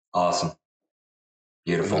 Awesome.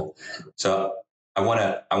 Beautiful. So I want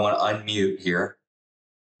to unmute here.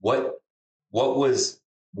 What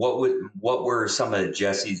were some of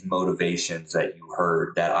Jesse's motivations that you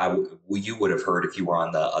heard that you would have heard if you were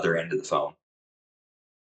on the other end of the phone?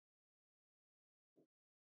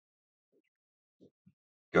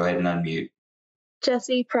 Go ahead and unmute.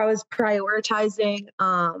 Jesse was prioritizing,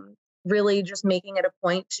 really just making it a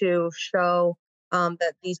point to show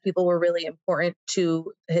that these people were really important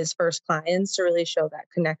to his first clients, to really show that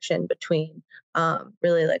connection between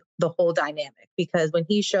really like the whole dynamic. Because when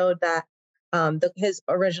he showed that his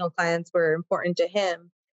original clients were important to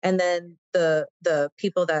him, And then the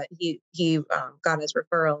people that he got as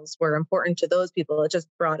referrals were important to those people. It just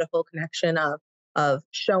brought a full connection of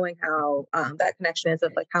showing how that connection is,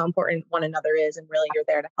 of like how important one another is, and really you're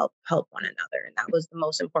there to help one another. And that was the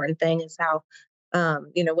most important thing, is how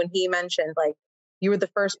when he mentioned like you were the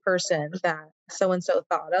first person that so and so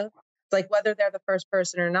thought of, like whether they're the first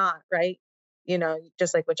person or not, right?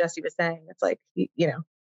 Just like what Jesse was saying, it's like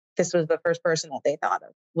this was the first person that they thought of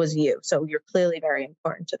was you. So you're clearly very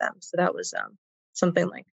important to them. So that was something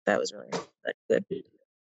like that was really good.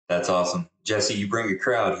 That's awesome. Jesse, you bring a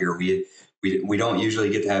crowd here. We don't usually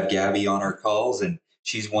get to have Gabby on our calls, and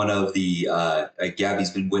she's one of the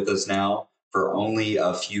Gabby's been with us now for only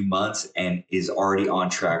a few months and is already on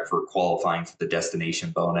track for qualifying for the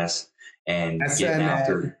destination bonus and getting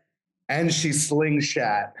after. And she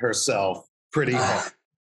slingshot herself pretty hard.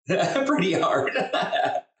 Pretty hard.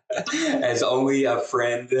 As only a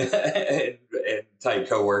friend and tight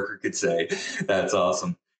coworker could say. That's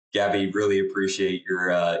awesome. Gabby, really appreciate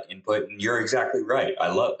your input, and you're exactly right. I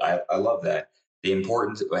love that. The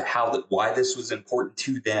importance, why this was important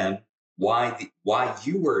to them, why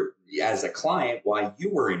you were, as a client, why you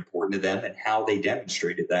were important to them, and how they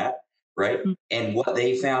demonstrated that, right? Mm-hmm. And what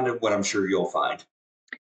they found, and what I'm sure you'll find.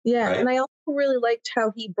 Yeah, right? And I also really liked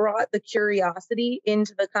how he brought the curiosity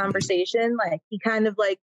into the conversation. Like he kind of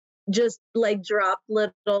like just like dropped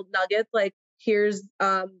little nuggets, like here's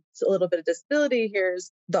a little bit of disability,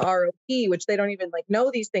 here's the ROP, which they don't even like know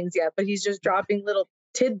these things yet, but he's just dropping little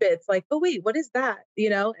tidbits like, oh wait, what is that?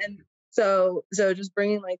 And so just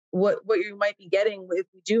bringing like what you might be getting if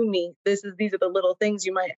we do meet. These are the little things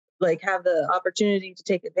you might like have the opportunity to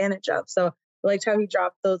take advantage of. So I liked how he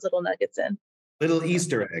dropped those little nuggets in. Little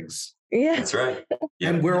Easter eggs. Yeah. That's right. Yeah.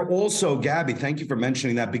 And we're also, Gabby, thank you for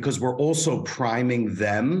mentioning that, because we're also priming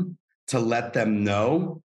them to let them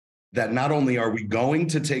know that not only are we going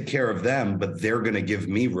to take care of them, but they're going to give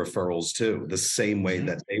me referrals too, the same way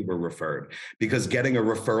that they were referred. Because getting a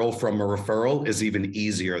referral from a referral is even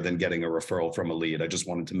easier than getting a referral from a lead. I just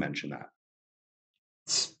wanted to mention that.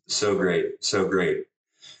 So great. So great.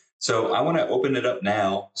 So I want to open it up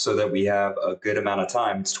now so that we have a good amount of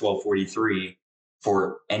time. It's 12:43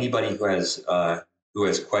 for anybody who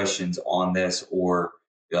has questions on this, or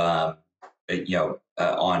on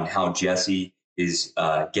how Jesse is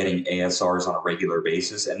getting ASRs on a regular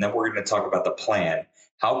basis. And then we're going to talk about the plan.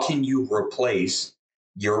 How can you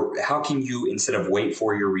instead of wait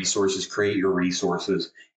for your resources, create your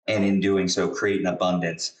resources, and in doing so, create an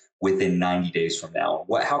abundance within 90 days from now?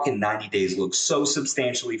 How can 90 days look so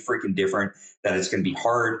substantially freaking different that it's going to be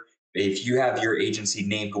hard? If you have your agency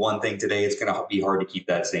named one thing today, it's going to be hard to keep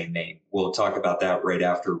that same name. We'll talk about that right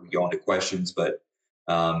after we go into questions. But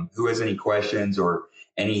who has any questions or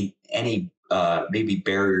any maybe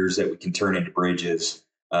barriers that we can turn into bridges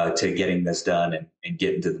to getting this done and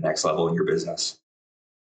getting to the next level in your business?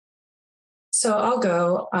 So I'll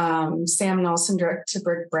go. Sam Nelson, direct to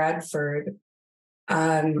Brick Bradford.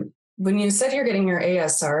 When you said you're getting your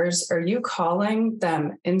ASRs, are you calling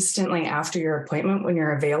them instantly after your appointment when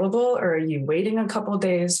you're available, or are you waiting a couple of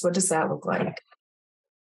days? What does that look like?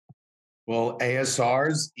 Well,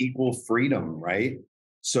 ASRs equal freedom, right?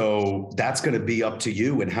 So that's going to be up to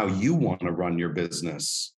you and how you want to run your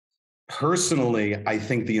business. Personally, I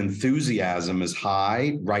think the enthusiasm is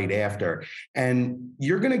high right after, and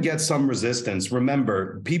you're going to get some resistance.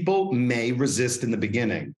 Remember, people may resist in the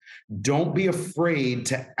beginning. Don't be afraid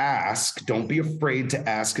to ask. Don't be afraid to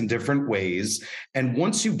ask in different ways. And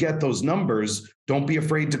once you get those numbers, don't be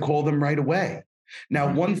afraid to call them right away.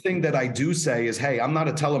 Now, one thing that I do say is, hey, I'm not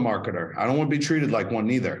a telemarketer. I don't want to be treated like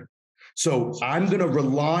one either. So I'm going to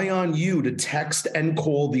rely on you to text and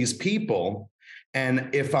call these people. And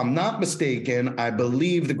if I'm not mistaken, I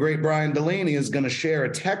believe the great Brian Delaney is going to share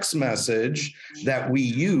a text message that we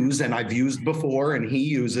use, and I've used before and he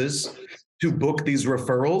uses, to book these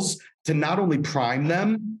referrals, to not only prime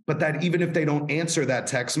them, but that even if they don't answer that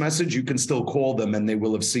text message, you can still call them and they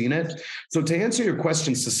will have seen it. So to answer your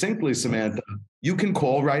question succinctly, Samantha, you can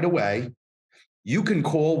call right away. You can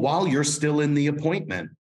call while you're still in the appointment.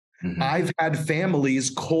 Mm-hmm. I've had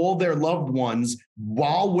families call their loved ones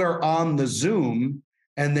while we're on the Zoom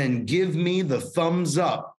and then give me the thumbs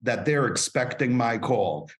up that they're expecting my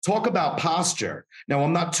call. Talk about posture. Now,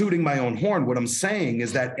 I'm not tooting my own horn. What I'm saying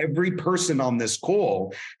is that every person on this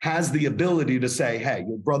call has the ability to say, hey,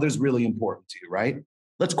 your brother's really important to you, right?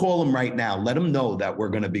 Let's call him right now. Let him know that we're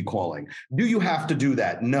going to be calling. Do you have to do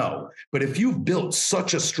that? No. But if you've built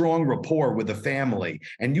such a strong rapport with a family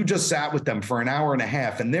and you just sat with them for an hour and a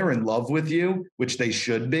half and they're in love with you, which they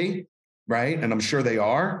should be, right? And I'm sure they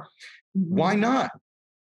are. Why not?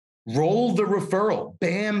 Roll the referral,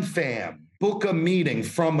 bam, fam, book a meeting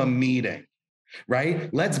from a meeting,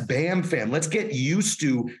 right? Let's bam, fam. Let's get used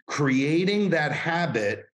to creating that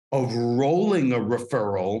habit of rolling a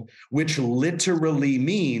referral, which literally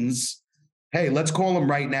means, hey, let's call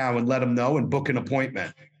them right now and let them know and book an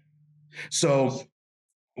appointment. So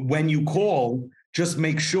when you call, just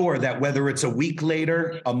make sure that whether it's a week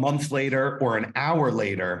later, a month later, or an hour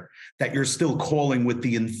later, that you're still calling with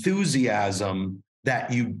the enthusiasm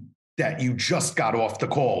that you just got off the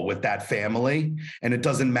call with that family. And it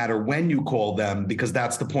doesn't matter when you call them, because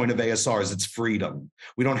that's the point of ASRs. It's freedom.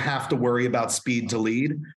 We don't have to worry about speed to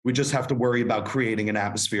lead. We just have to worry about creating an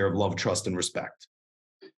atmosphere of love, trust, and respect.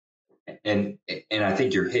 And I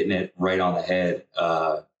think you're hitting it right on the head,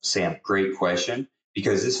 Sam. Great question,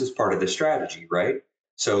 because this is part of the strategy, right?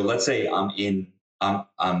 So let's say I'm in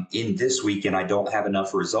this week and I don't have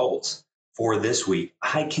enough results for this week.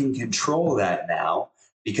 I can control that now,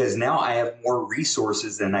 because now I have more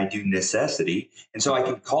resources than I do necessity. And so I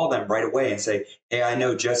can call them right away and say, hey, I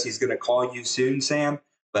know Jesse's going to call you soon, Sam,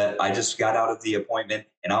 but I just got out of the appointment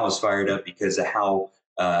and I was fired up because of how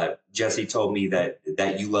Jesse told me that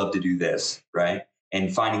you love to do this, right?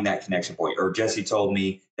 And finding that connection point. Or Jesse told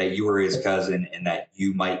me that you were his cousin and that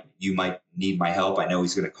you might need my help. I know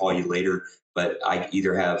he's going to call you later, but I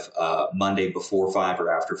either have Monday before 5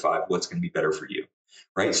 or after 5. What's going to be better for you?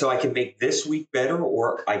 Right. So I can make this week better,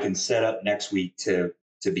 or I can set up next week to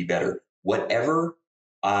be better. Whatever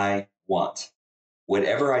I want,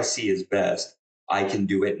 whatever I see is best, I can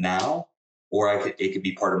do it now, or it could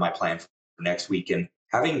be part of my plan for next week. And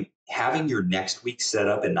having your next week set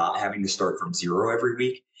up and not having to start from zero every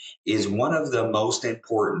week is one of the most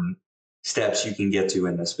important steps you can get to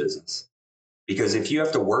in this business. Because if you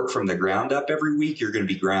have to work from the ground up every week, you're going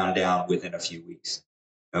to be ground down within a few weeks.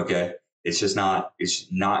 Okay. It's not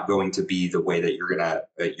going to be the way that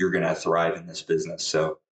you're gonna thrive in this business.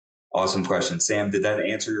 So awesome question. Sam, did that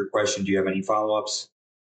answer your question? Do you have any follow-ups?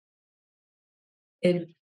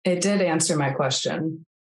 It did answer my question.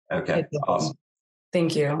 Okay. Awesome.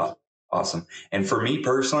 Thank you. Awesome. And for me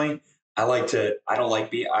personally, what do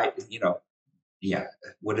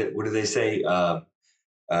they say?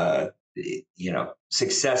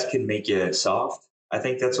 Success can make you soft. I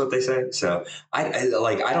think that's what they say. So I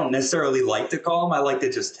don't necessarily like to call them. I like to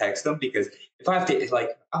just text them, because if I have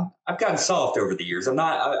to, I've gotten soft over the years. I'm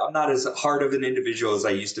not as hard of an individual as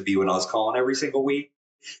I used to be when I was calling every single week.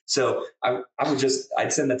 So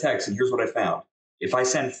I'd send the text, and here's what I found. If I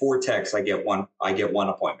send 4 texts, I get one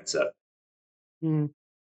appointment set. If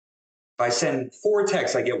I send 4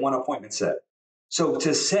 texts, I get 1 appointment set. So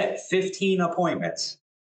to set 15 appointments,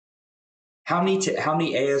 how many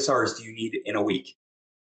ASRs do you need in a week?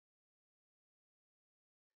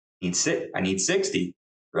 I need 60,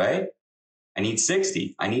 right? I need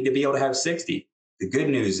 60. I need to be able to have 60. The good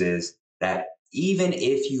news is that even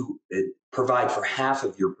if you provide for half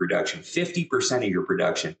of your production, 50% of your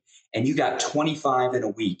production, and you got 25 in a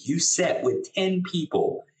week, you set with 10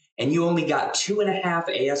 people and you only got 2.5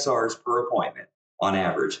 ASRs per appointment on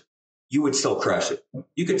average, you would still crush it.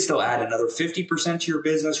 You could still add another 50% to your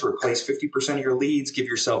business, replace 50% of your leads, give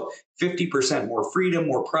yourself 50% more freedom,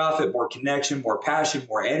 more profit, more connection, more passion,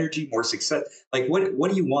 more energy, more success. Like what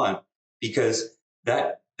do you want? Because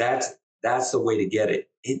that's the way to get it.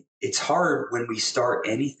 It's hard when we start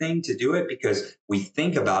anything to do it, because we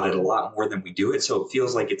think about it a lot more than we do it. So it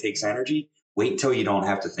feels like it takes energy. Wait till you don't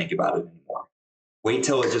have to think about it anymore. Wait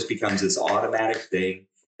till it just becomes this automatic thing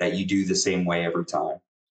that you do the same way every time.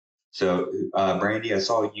 So, Brandy, I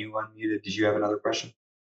saw you unmuted. Did you have another question?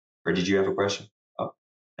 Or did you have a question? Oh,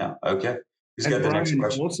 no. Okay. Who's got the next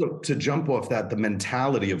question? Also, to jump off that, the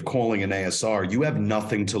mentality of calling an ASR, you have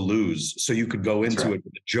nothing to lose. So you could go into it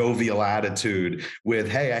with a jovial attitude with,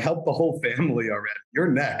 hey, I helped the whole family already.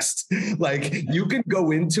 You're next. Like, you can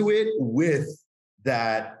go into it with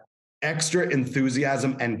that extra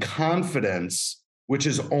enthusiasm and confidence, which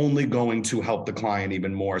is only going to help the client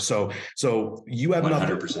even more. So you have 100%.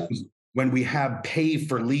 nothing. When we have pay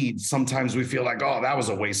for leads, sometimes we feel like, oh, that was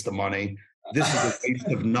a waste of money. This is a waste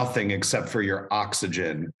of nothing except for your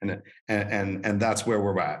oxygen, and that's where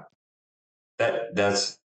we're at.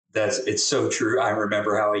 That's it's so true. I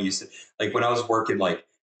remember how I used to, like, when I was working like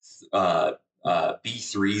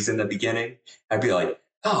B3s in the beginning, I'd be like,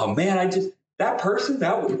 oh man, that person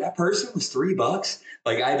was $3.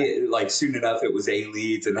 Like, I did, like, soon enough it was 8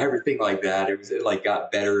 leads and everything like that. It like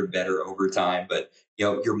got better and better over time, but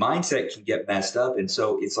your mindset can get messed up. And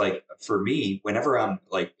so it's like, for me, whenever I'm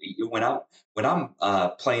like, when I'm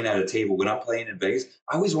playing at a table, when I'm playing in Vegas,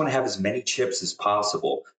 I always want to have as many chips as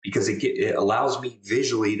possible, because it allows me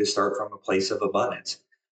visually to start from a place of abundance.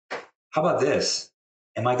 how about this?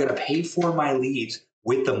 Am I going to pay for my leads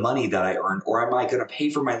with the money that I earned, or am I going to pay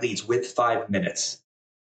for my leads with 5 minutes?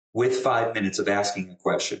 With 5 minutes of asking a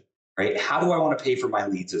question, right? How do I want to pay for my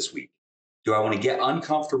leads this week? Do I want to get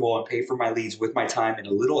uncomfortable and pay for my leads with my time and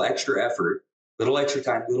a little extra effort, little extra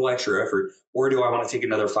time, little extra effort, or do I want to take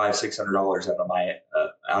another $500-$600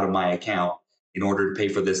 out of my account in order to pay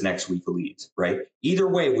for this next week of leads, right? Either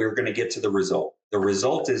way, we're going to get to the result. The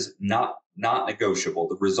result is not negotiable.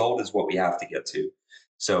 The result is what we have to get to.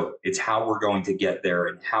 So it's how we're going to get there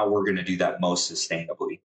and how we're going to do that most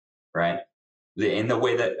sustainably, right? In the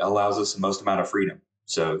way that allows us the most amount of freedom.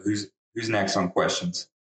 So who's next on questions?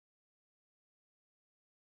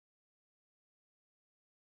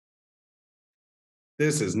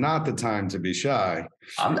 This is not the time to be shy.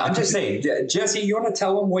 I'm just saying, Jesse, you want to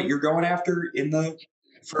tell them what you're going after in the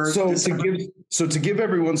first? So to give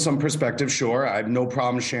everyone some perspective, sure, I have no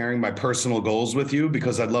problem sharing my personal goals with you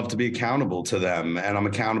because I'd love to be accountable to them, and I'm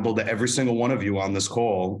accountable to every single one of you on this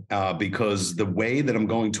call because the way that I'm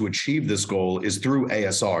going to achieve this goal is through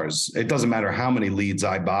ASRs. It doesn't matter how many leads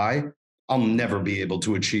I buy. I'll never be able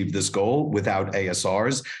to achieve this goal without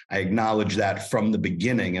ASRs. I acknowledge that from the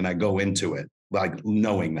beginning, and I go into it like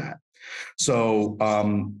knowing that. So,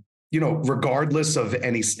 regardless of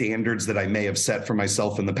any standards that I may have set for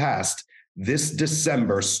myself in the past, this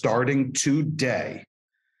December, starting today,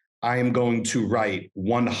 I am going to write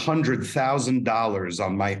 $100,000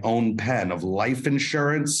 on my own pen of life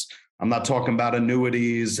insurance. I'm not talking about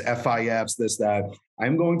annuities, FIFs, this, that.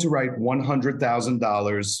 I'm going to write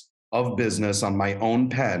 $100,000 of business on my own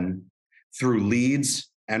pen through leads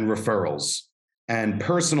and referrals. And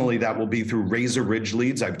personally, that will be through Razor Ridge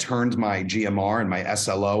leads. I've turned my GMR and my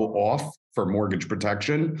SLO off for mortgage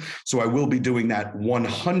protection. So I will be doing that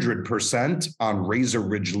 100% on Razor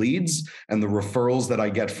Ridge leads and the referrals that I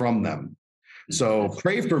get from them. So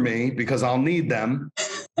pray for me because I'll need them,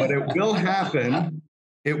 but it will happen.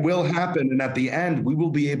 It will happen. And at the end, we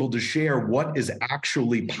will be able to share what is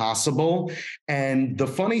actually possible. And the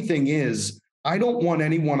funny thing is, I don't want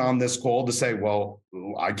anyone on this call to say, well,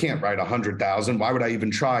 I can't write 100,000. Why would I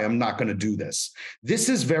even try? I'm not going to do this. This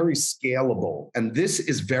is very scalable and this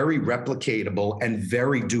is very replicatable and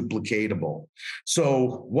very duplicatable.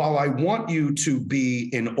 So while I want you to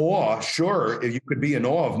be in awe, sure, you could be in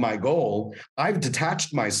awe of my goal, I've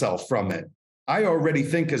detached myself from it. I already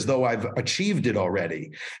think as though I've achieved it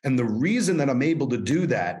already. And the reason that I'm able to do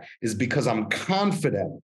that is because I'm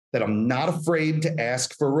confident that I'm not afraid to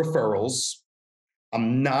ask for referrals.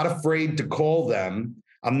 I'm not afraid to call them.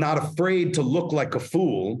 I'm not afraid to look like a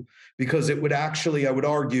fool because it would actually, I would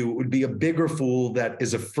argue, it would be a bigger fool that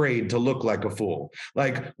is afraid to look like a fool.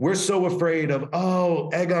 Like we're so afraid of, oh,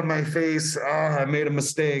 egg on my face. Oh, I made a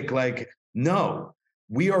mistake. Like, no,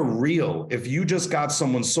 we are real. If you just got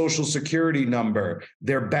someone's social security number,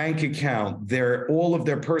 their bank account, all of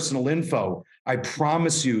their personal info, I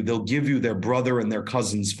promise you they'll give you their brother and their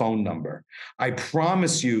cousin's phone number. I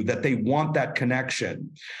promise you that they want that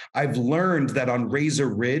connection. I've learned that on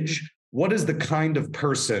Razor Ridge, what is the kind of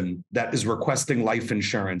person that is requesting life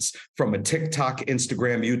insurance from a TikTok,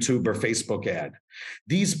 Instagram, YouTube, or Facebook ad?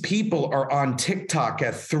 These people are on TikTok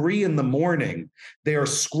at 3 a.m. They are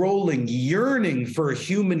scrolling, yearning for a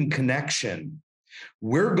human connection.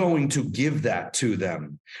 We're going to give that to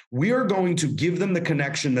them. We are going to give them the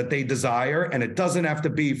connection that they desire, and it doesn't have to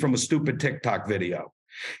be from a stupid TikTok video.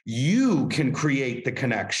 You can create the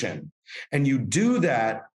connection, and you do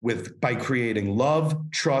that by creating love,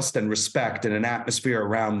 trust, and respect in an atmosphere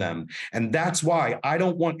around them. And that's why I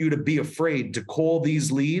don't want you to be afraid to call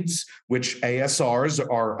these leads, which ASRs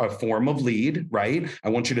are a form of lead, right? I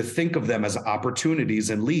want you to think of them as opportunities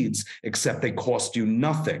and leads, except they cost you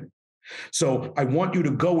nothing. So I want you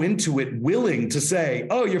to go into it willing to say,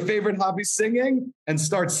 oh, your favorite hobby's singing, and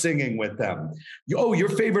start singing with them. Oh, your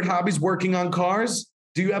favorite hobby's working on cars?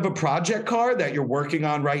 Do you have a project car that you're working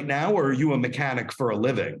on right now, or are you a mechanic for a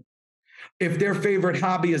living? If their favorite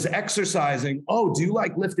hobby is exercising, oh, do you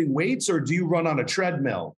like lifting weights or do you run on a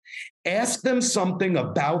treadmill? Ask them something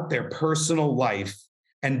about their personal life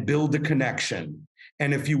and build a connection.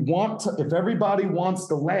 And if everybody wants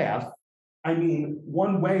to laugh, I mean,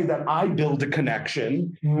 one way that I build a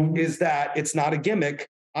connection is that it's not a gimmick.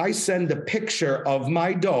 I send a picture of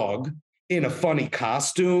my dog in a funny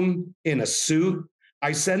costume, in a suit.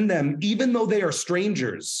 I send them, even though they are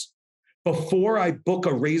strangers, before I book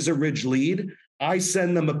a Razor Ridge lead, I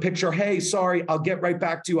send them a picture. Hey, sorry, I'll get right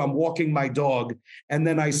back to you. I'm walking my dog. And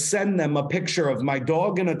then I send them a picture of my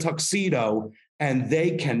dog in a tuxedo, and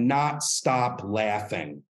they cannot stop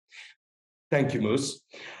laughing. Thank you, Moose.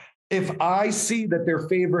 If I see that their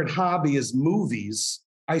favorite hobby is movies,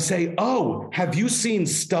 I say, oh, have you seen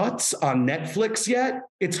Stutz on Netflix yet?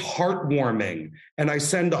 It's heartwarming. And I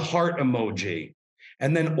send a heart emoji.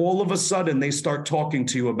 And then all of a sudden they start talking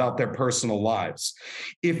to you about their personal lives.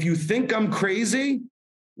 If you think I'm crazy,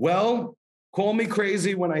 well, call me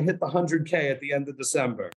crazy when I hit the 100K at the end of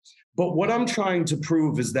December. But what I'm trying to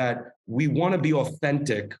prove is that we want to be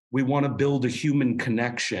authentic. We want to build a human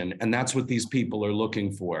connection. And that's what these people are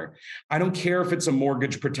looking for. I don't care if it's a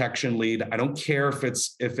mortgage protection lead. I don't care if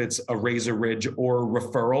it's a Razor Ridge or a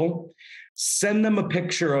referral. Send them a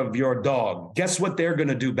picture of your dog. Guess what they're going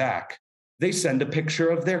to do back? They send a picture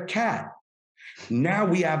of their cat. Now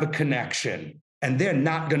we have a connection, and they're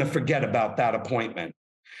not going to forget about that appointment.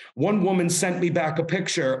 One woman sent me back a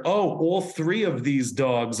picture. Oh, all 3 of these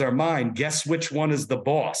dogs are mine. Guess which one is the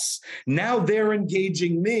boss? Now they're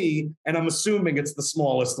engaging me, and I'm assuming it's the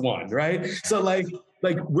smallest one, right? So like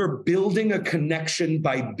we're building a connection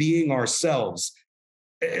by being ourselves.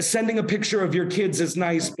 Sending a picture of your kids is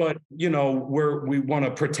nice, but we want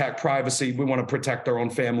to protect privacy. We want to protect our own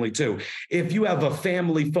family too. If you have a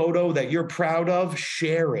family photo that you're proud of,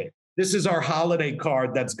 share it. This is our holiday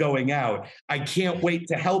card that's going out. I can't wait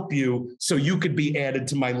to help you so you could be added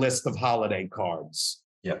to my list of holiday cards.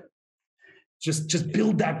 Yep. Just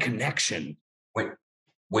build that connection.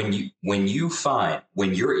 When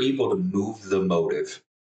you're able to move the motive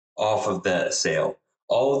off of the sale,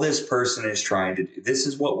 all this person is trying to do, this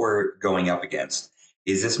is what we're going up against,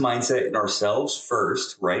 is this mindset in ourselves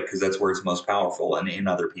first, right? Because that's where it's most powerful, and in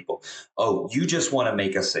other people. Oh, you just want to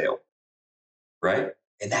make a sale, right?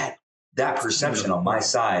 And that perception on my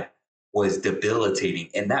side was debilitating,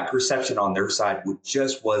 and that perception on their side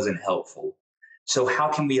just wasn't helpful. So how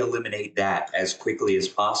can we eliminate that as quickly as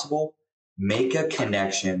possible? Make a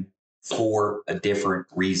connection for a different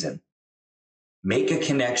reason. Make a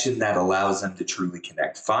connection that allows them to truly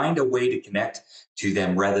connect. Find a way to connect to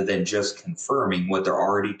them rather than just confirming what they're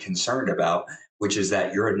already concerned about, which is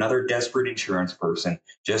that you're another desperate insurance person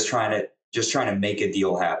just trying to make a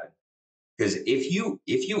deal happen. Because if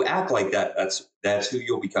you act like that, that's who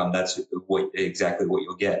you'll become. That's exactly what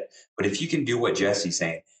you'll get. But if you can do what Jesse's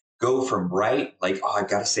saying, go from right, like, oh, I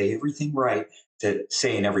got to say everything right, to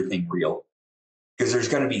saying everything real. Because there's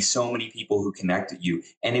going to be so many people who connect at you.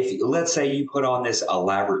 And if, let's say you put on this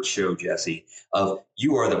elaborate show, Jesse, of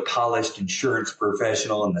you are the polished insurance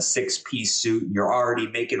professional in the 6-piece suit, and you're already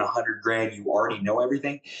making $100,000, you already know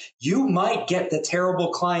everything, you might get the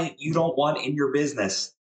terrible client you don't want in your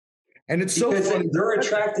business. And it's so funny. They're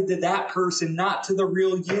attracted to that person, not to the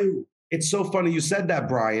real you. It's so funny you said that,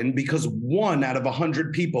 Brian, because 1 out of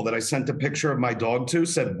 100 people that I sent a picture of my dog to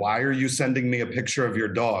said, why are you sending me a picture of your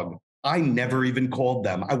dog? I never even called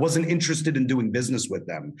them. I wasn't interested in doing business with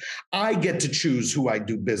them. I get to choose who I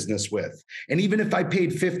do business with. And even if I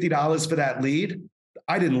paid $50 for that lead,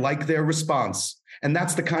 I didn't like their response. And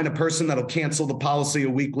that's the kind of person that'll cancel the policy a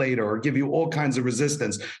week later or give you all kinds of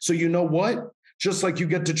resistance. So you know what? Just like you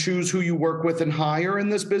get to choose who you work with and hire in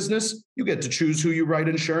this business, you get to choose who you write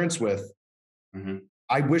insurance with. Mm-hmm.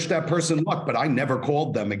 I wish that person luck, but I never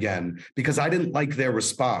called them again because I didn't like their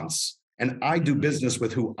response. And I do business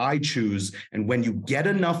with who I choose. And when you get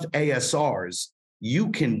enough ASRs,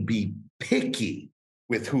 you can be picky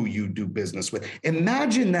with who you do business with.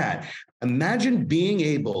 Imagine that. Imagine being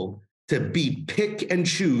able to be pick and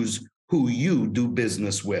choose who you do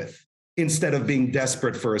business with, instead of being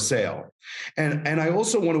desperate for a sale. And I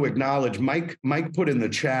also want to acknowledge, Mike put in the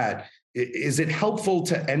chat, is it helpful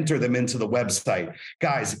to enter them into the website?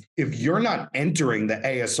 Guys, if you're not entering the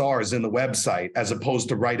ASRs in the website, as opposed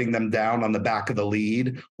to writing them down on the back of the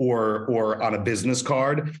lead or on a business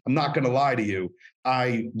card, I'm not going to lie to you.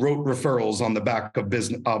 I wrote referrals on the back of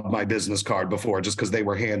my business card before just because they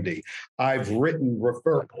were handy. I've written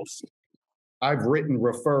referrals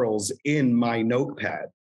in my notepad.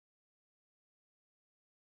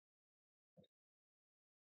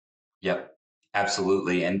 Yep,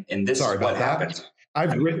 absolutely. And this Sorry is what about that. happens.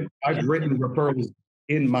 I've written referrals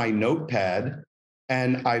in my notepad,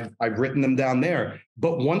 and I've written them down there.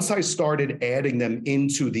 But once I started adding them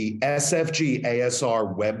into the SFG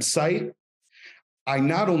ASR website, I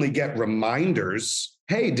not only get reminders,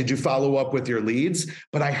 hey, did you follow up with your leads?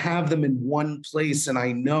 But I have them in one place, and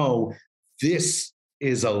I know this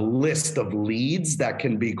is a list of leads that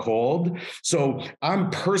can be called. So I'm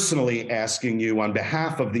personally asking you on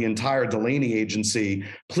behalf of the entire Delaney agency,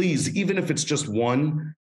 please, even if it's just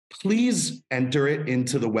one, please enter it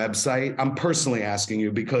into the website. I'm personally asking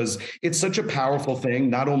you because it's such a powerful thing.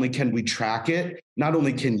 Not only can we track it, not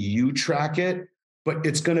only can you track it, but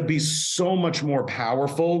it's going to be so much more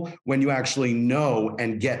powerful when you actually know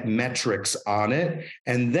and get metrics on it.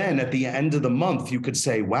 And then at the end of the month, you could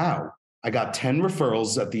say, wow, I got 10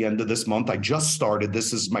 referrals at the end of this month. I just started.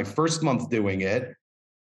 This is my first month doing it.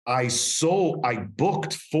 I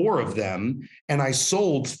booked 4 of them and I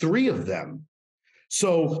sold 3 of them.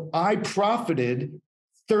 So I profited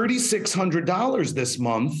 $3,600 this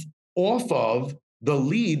month off of the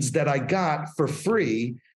leads that I got for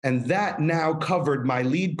free. And that now covered my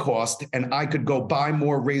lead cost, and I could go buy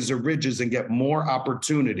more Razor Ridges and get more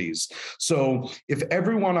opportunities. So if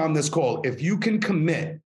everyone on this call, if you can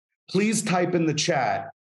commit, please type in the chat,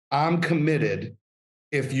 I'm committed,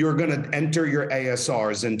 if you're going to enter your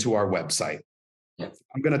ASRs into our website. Yeah.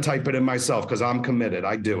 I'm going to type it in myself because I'm committed.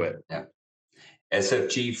 I do it. Yeah.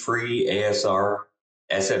 SFG free ASR,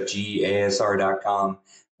 sfgasr.com,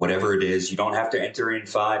 whatever it is. You don't have to enter in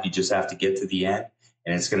 5. You just have to get to the end.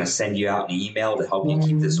 And it's going to send you out an email to help you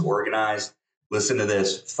keep this organized. Listen to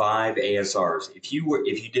this: 5 ASRs. If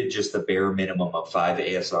you did just the bare minimum of 5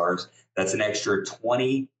 ASRs, that's an extra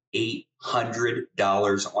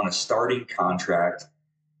 $2,800 on a starting contract.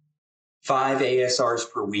 5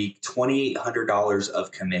 ASRs per week, $2,800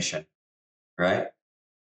 of commission, right?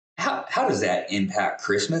 How does that impact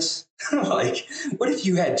Christmas? Like, what if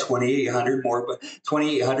you had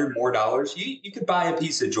 $2,800 more dollars? You could buy a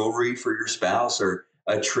piece of jewelry for your spouse, or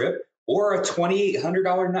a trip, or a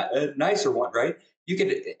 $2,800 nicer one, right? You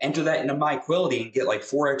could enter that into MyQuility and get like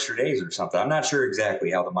 4 extra days or something. I'm not sure exactly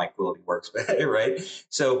how the MyQuility works, but right?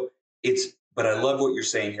 So but I love what you're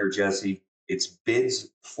saying here, Jesse. It's bids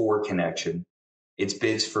for connection. It's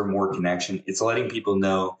bids for more connection. It's letting people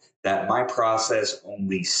know that my process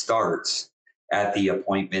only starts at the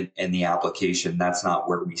appointment and the application. That's not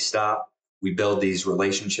where we stop. We build these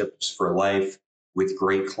relationships for life with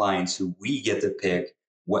great clients who we get to pick,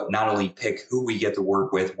 not only pick who we get to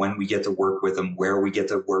work with, when we get to work with them, where we get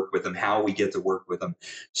to work with them, how we get to work with them.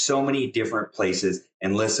 So many different places.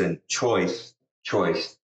 And listen, choice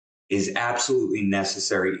is absolutely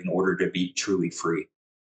necessary in order to be truly free.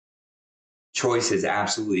 Choice is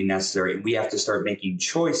absolutely necessary. And we have to start making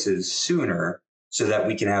choices sooner so that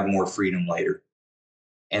we can have more freedom later.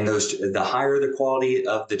 And the higher the quality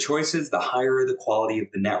of the choices, the higher the quality of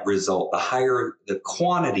the net result, the higher the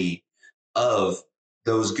quantity of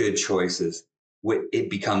those good choices, it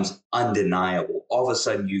becomes undeniable. All of a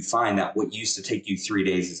sudden, you find that what used to take you 3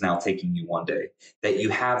 days is now taking you 1 day, that you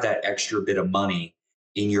have that extra bit of money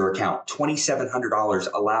in your account. $2,700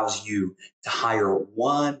 allows you to hire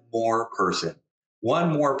one more person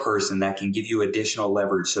that can give you additional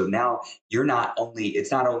leverage. So now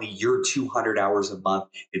it's not only your 200 hours a month,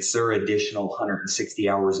 it's their additional 160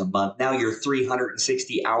 hours a month. Now you're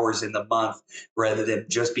 360 hours in the month rather than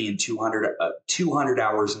just being 200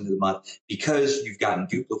 hours into the month, because you've gotten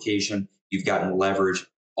duplication, you've gotten leverage,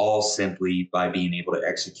 all simply by being able to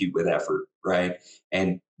execute with effort, right?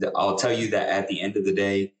 And I'll tell you that at the end of the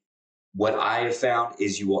day, what I have found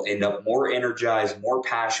is you will end up more energized, more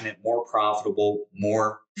passionate, more profitable,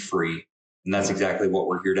 more free. And that's exactly what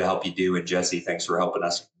we're here to help you do. And Jesse, thanks for helping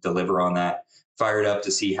us deliver on that. Fired up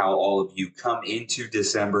to see how all of you come into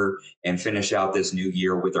December and finish out this new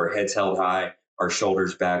year with our heads held high, our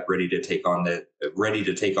shoulders back, ready to take on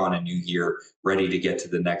a new year, ready to get to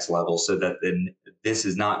the next level, so that then this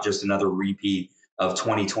is not just another repeat of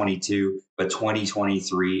 2022, but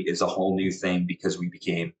 2023 is a whole new thing, because we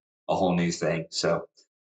became a whole new thing. So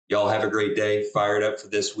y'all have a great day. Fired up for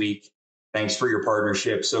this week. Thanks for your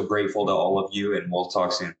partnership. So grateful to all of you, and we'll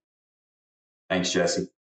talk soon. Thanks, Jesse.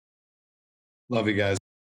 Love you guys.